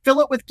just fill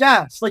it with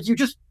gas. Like you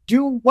just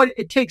do what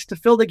it takes to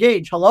fill the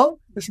gauge. Hello?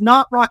 It's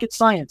not rocket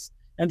science.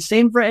 And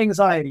same for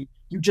anxiety.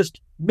 You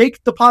just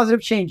make the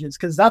positive changes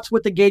because that's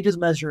what the gauge is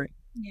measuring.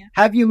 Yeah.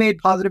 Have you made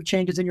positive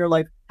changes in your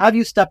life? Have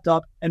you stepped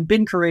up and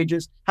been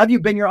courageous? Have you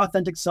been your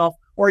authentic self?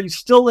 Or are you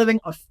still living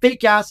a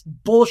fake ass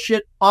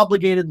bullshit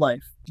obligated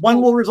life?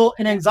 One will result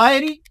in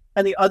anxiety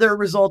and the other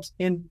results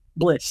in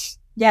bliss.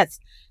 Yes.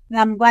 And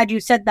I'm glad you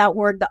said that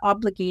word, the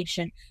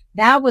obligation.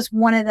 That was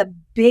one of the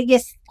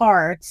biggest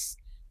parts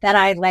that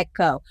I let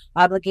go.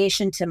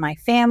 Obligation to my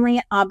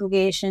family,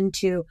 obligation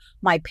to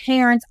my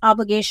parents,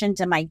 obligation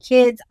to my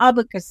kids,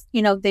 because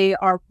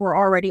were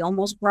already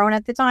almost grown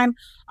at the time.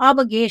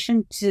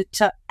 Obligation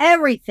to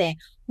everything.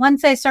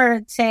 Once I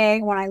started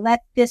saying, when I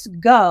let this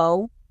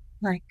go,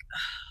 like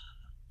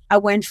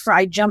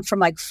I jumped from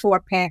like 4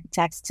 panic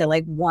attacks to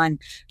like 1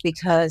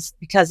 because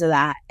of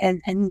that.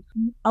 And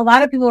a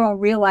lot of people don't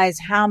realize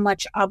how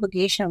much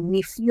obligation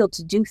we feel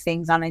to do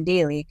things on a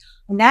daily.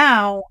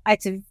 Now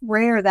it's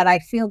rare that I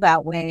feel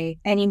that way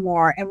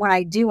anymore. And when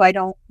I do, I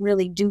don't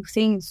really do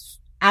things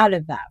out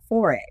of that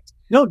for it.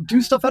 No,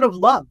 do stuff out of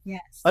love,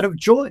 yes, out of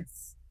joy,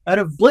 out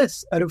of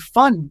bliss, out of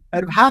fun,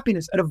 out of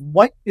happiness, out of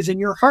what is in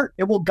your heart.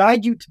 It will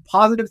guide you to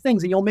positive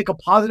things and you'll make a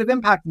positive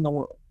impact in the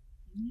world.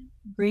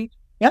 Agreed.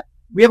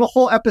 We have a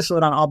whole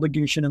episode on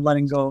obligation and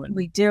letting go. And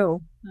we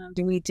do.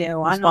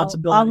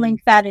 Responsibility. I'll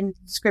link that in the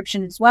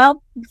description as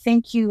well.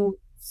 Thank you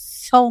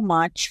so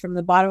much from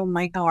the bottom of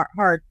my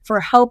heart for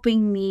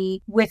helping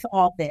me with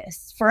all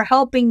this, for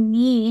helping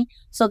me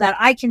so that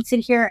I can sit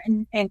here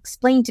and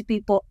explain to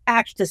people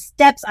the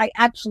steps I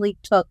actually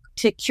took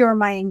to cure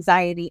my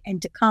anxiety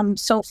and to come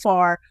so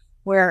far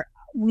where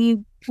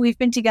we've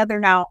been together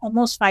now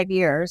almost 5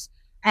 years,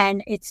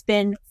 and it's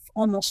been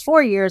almost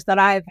 4 years that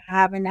I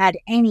haven't had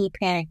any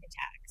panic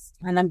attacks,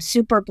 and I'm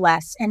super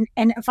blessed. And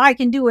if I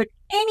can do it,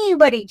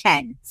 anybody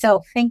can.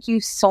 So thank you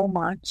so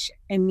much.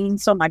 It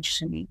means so much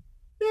to me.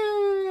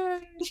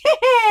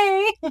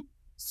 Yay!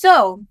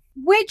 So,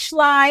 which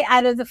lie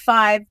out of the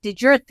 5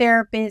 did your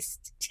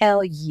therapist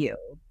tell you?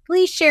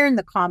 Please share in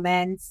the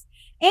comments.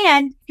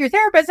 And if your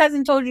therapist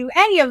hasn't told you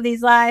any of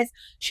these lies,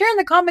 share in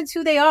the comments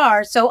who they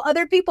are so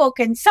other people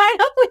can sign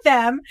up with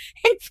them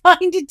and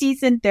find a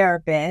decent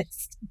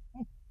therapist.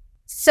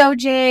 So,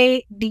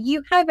 Jay, do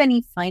you have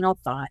any final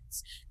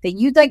thoughts that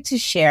you'd like to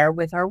share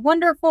with our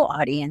wonderful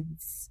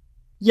audience?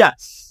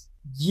 Yes,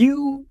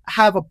 you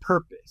have a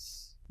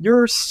purpose.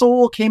 Your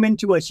soul came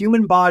into a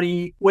human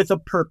body with a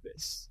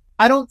purpose.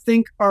 I don't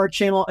think our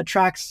channel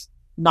attracts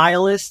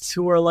nihilists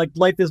who are like,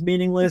 life is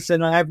meaningless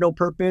and I have no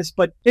purpose.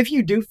 But if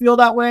you do feel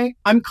that way,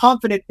 I'm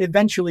confident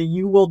eventually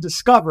you will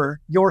discover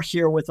you're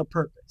here with a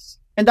purpose.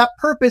 And that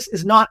purpose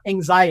is not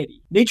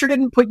anxiety. Nature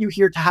didn't put you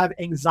here to have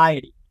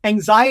anxiety.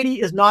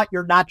 Anxiety is not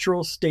your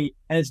natural state,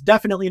 and it's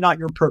definitely not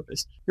your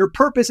purpose. Your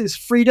purpose is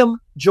freedom,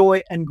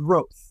 joy, and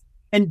growth.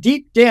 And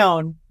deep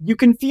down, you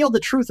can feel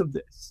the truth of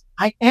this.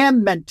 I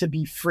am meant to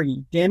be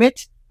free, damn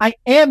it. I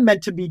am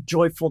meant to be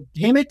joyful,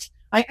 damn it.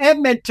 I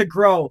am meant to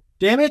grow,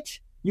 damn it.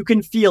 You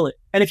can feel it.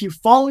 And if you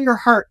follow your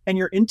heart and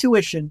your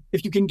intuition,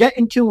 if you can get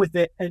in tune with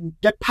it and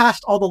get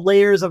past all the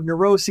layers of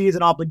neuroses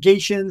and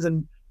obligations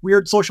and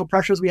weird social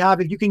pressures we have,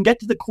 if you can get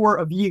to the core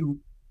of you,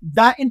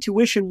 that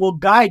intuition will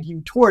guide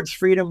you towards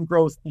freedom,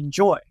 growth, and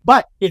joy.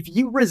 But if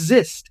you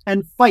resist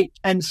and fight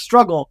and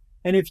struggle,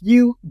 and if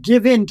you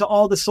give in to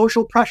all the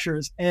social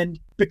pressures and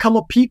become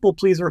a people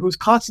pleaser who's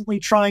constantly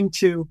trying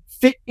to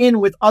fit in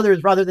with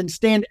others rather than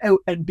stand out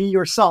and be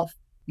yourself,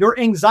 your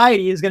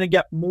anxiety is going to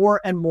get more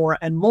and more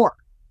and more,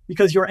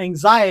 because your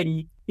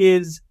anxiety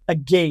is a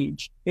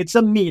gauge. It's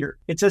a meter.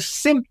 It's a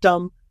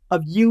symptom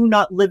of you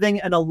not living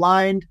an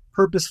aligned,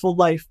 purposeful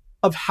life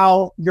of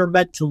how you're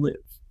meant to live.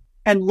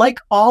 And like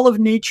all of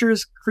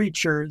nature's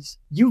creatures,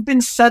 you've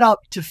been set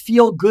up to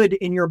feel good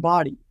in your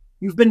body.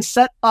 You've been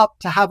set up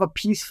to have a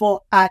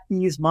peaceful, at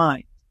ease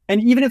mind.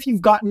 And even if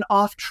you've gotten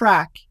off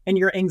track and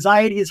your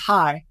anxiety is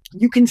high,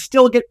 you can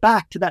still get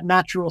back to that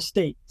natural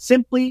state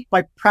simply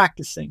by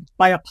practicing,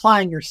 by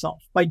applying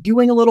yourself, by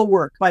doing a little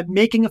work, by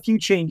making a few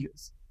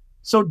changes.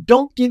 So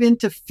don't give in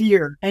to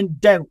fear and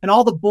doubt and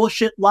all the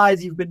bullshit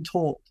lies you've been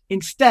told.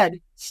 Instead,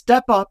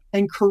 step up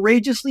and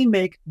courageously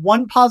make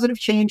one positive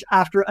change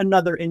after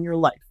another in your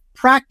life.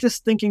 Practice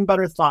thinking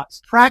better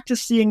thoughts.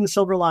 Practice seeing the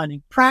silver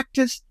lining.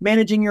 Practice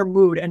managing your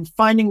mood and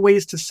finding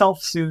ways to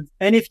self-soothe.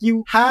 And if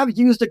you have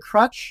used a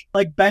crutch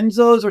like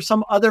benzos or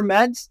some other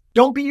meds,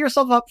 don't beat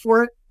yourself up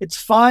for it. It's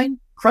fine.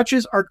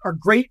 Crutches are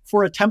great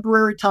for a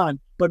temporary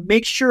time, but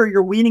make sure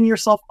you're weaning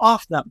yourself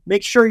off them.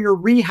 Make sure you're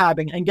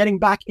rehabbing and getting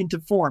back into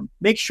form.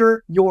 Make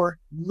sure you're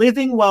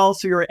living well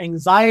so your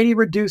anxiety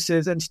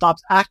reduces and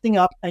stops acting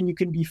up and you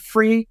can be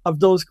free of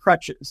those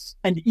crutches.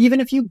 And even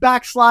if you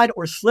backslide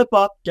or slip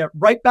up, get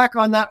right back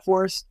on that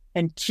horse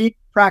and keep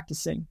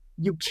practicing.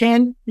 You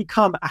can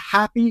become a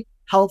happy,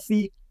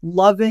 healthy,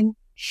 loving,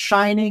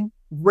 shining,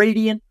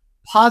 radiant,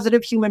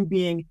 positive human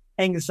being,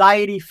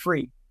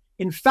 anxiety-free.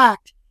 In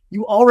fact,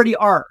 you already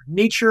are.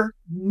 Nature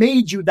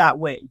made you that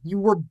way. You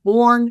were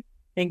born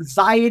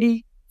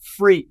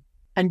anxiety-free.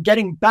 And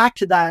getting back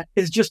to that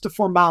is just a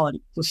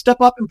formality. So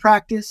step up and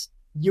practice.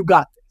 You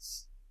got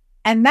this.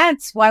 And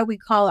that's why we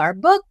call our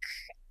book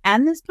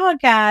and this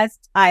podcast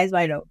Eyes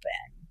Wide Open.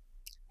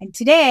 And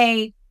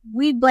today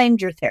we blamed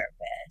your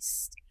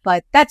therapist,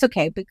 but that's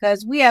okay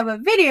because we have a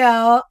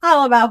video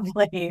all about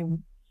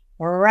blame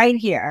right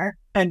here.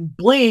 And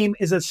blame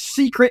is a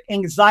secret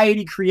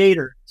anxiety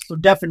creator. So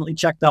definitely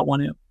check that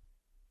one out.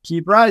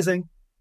 Keep rising.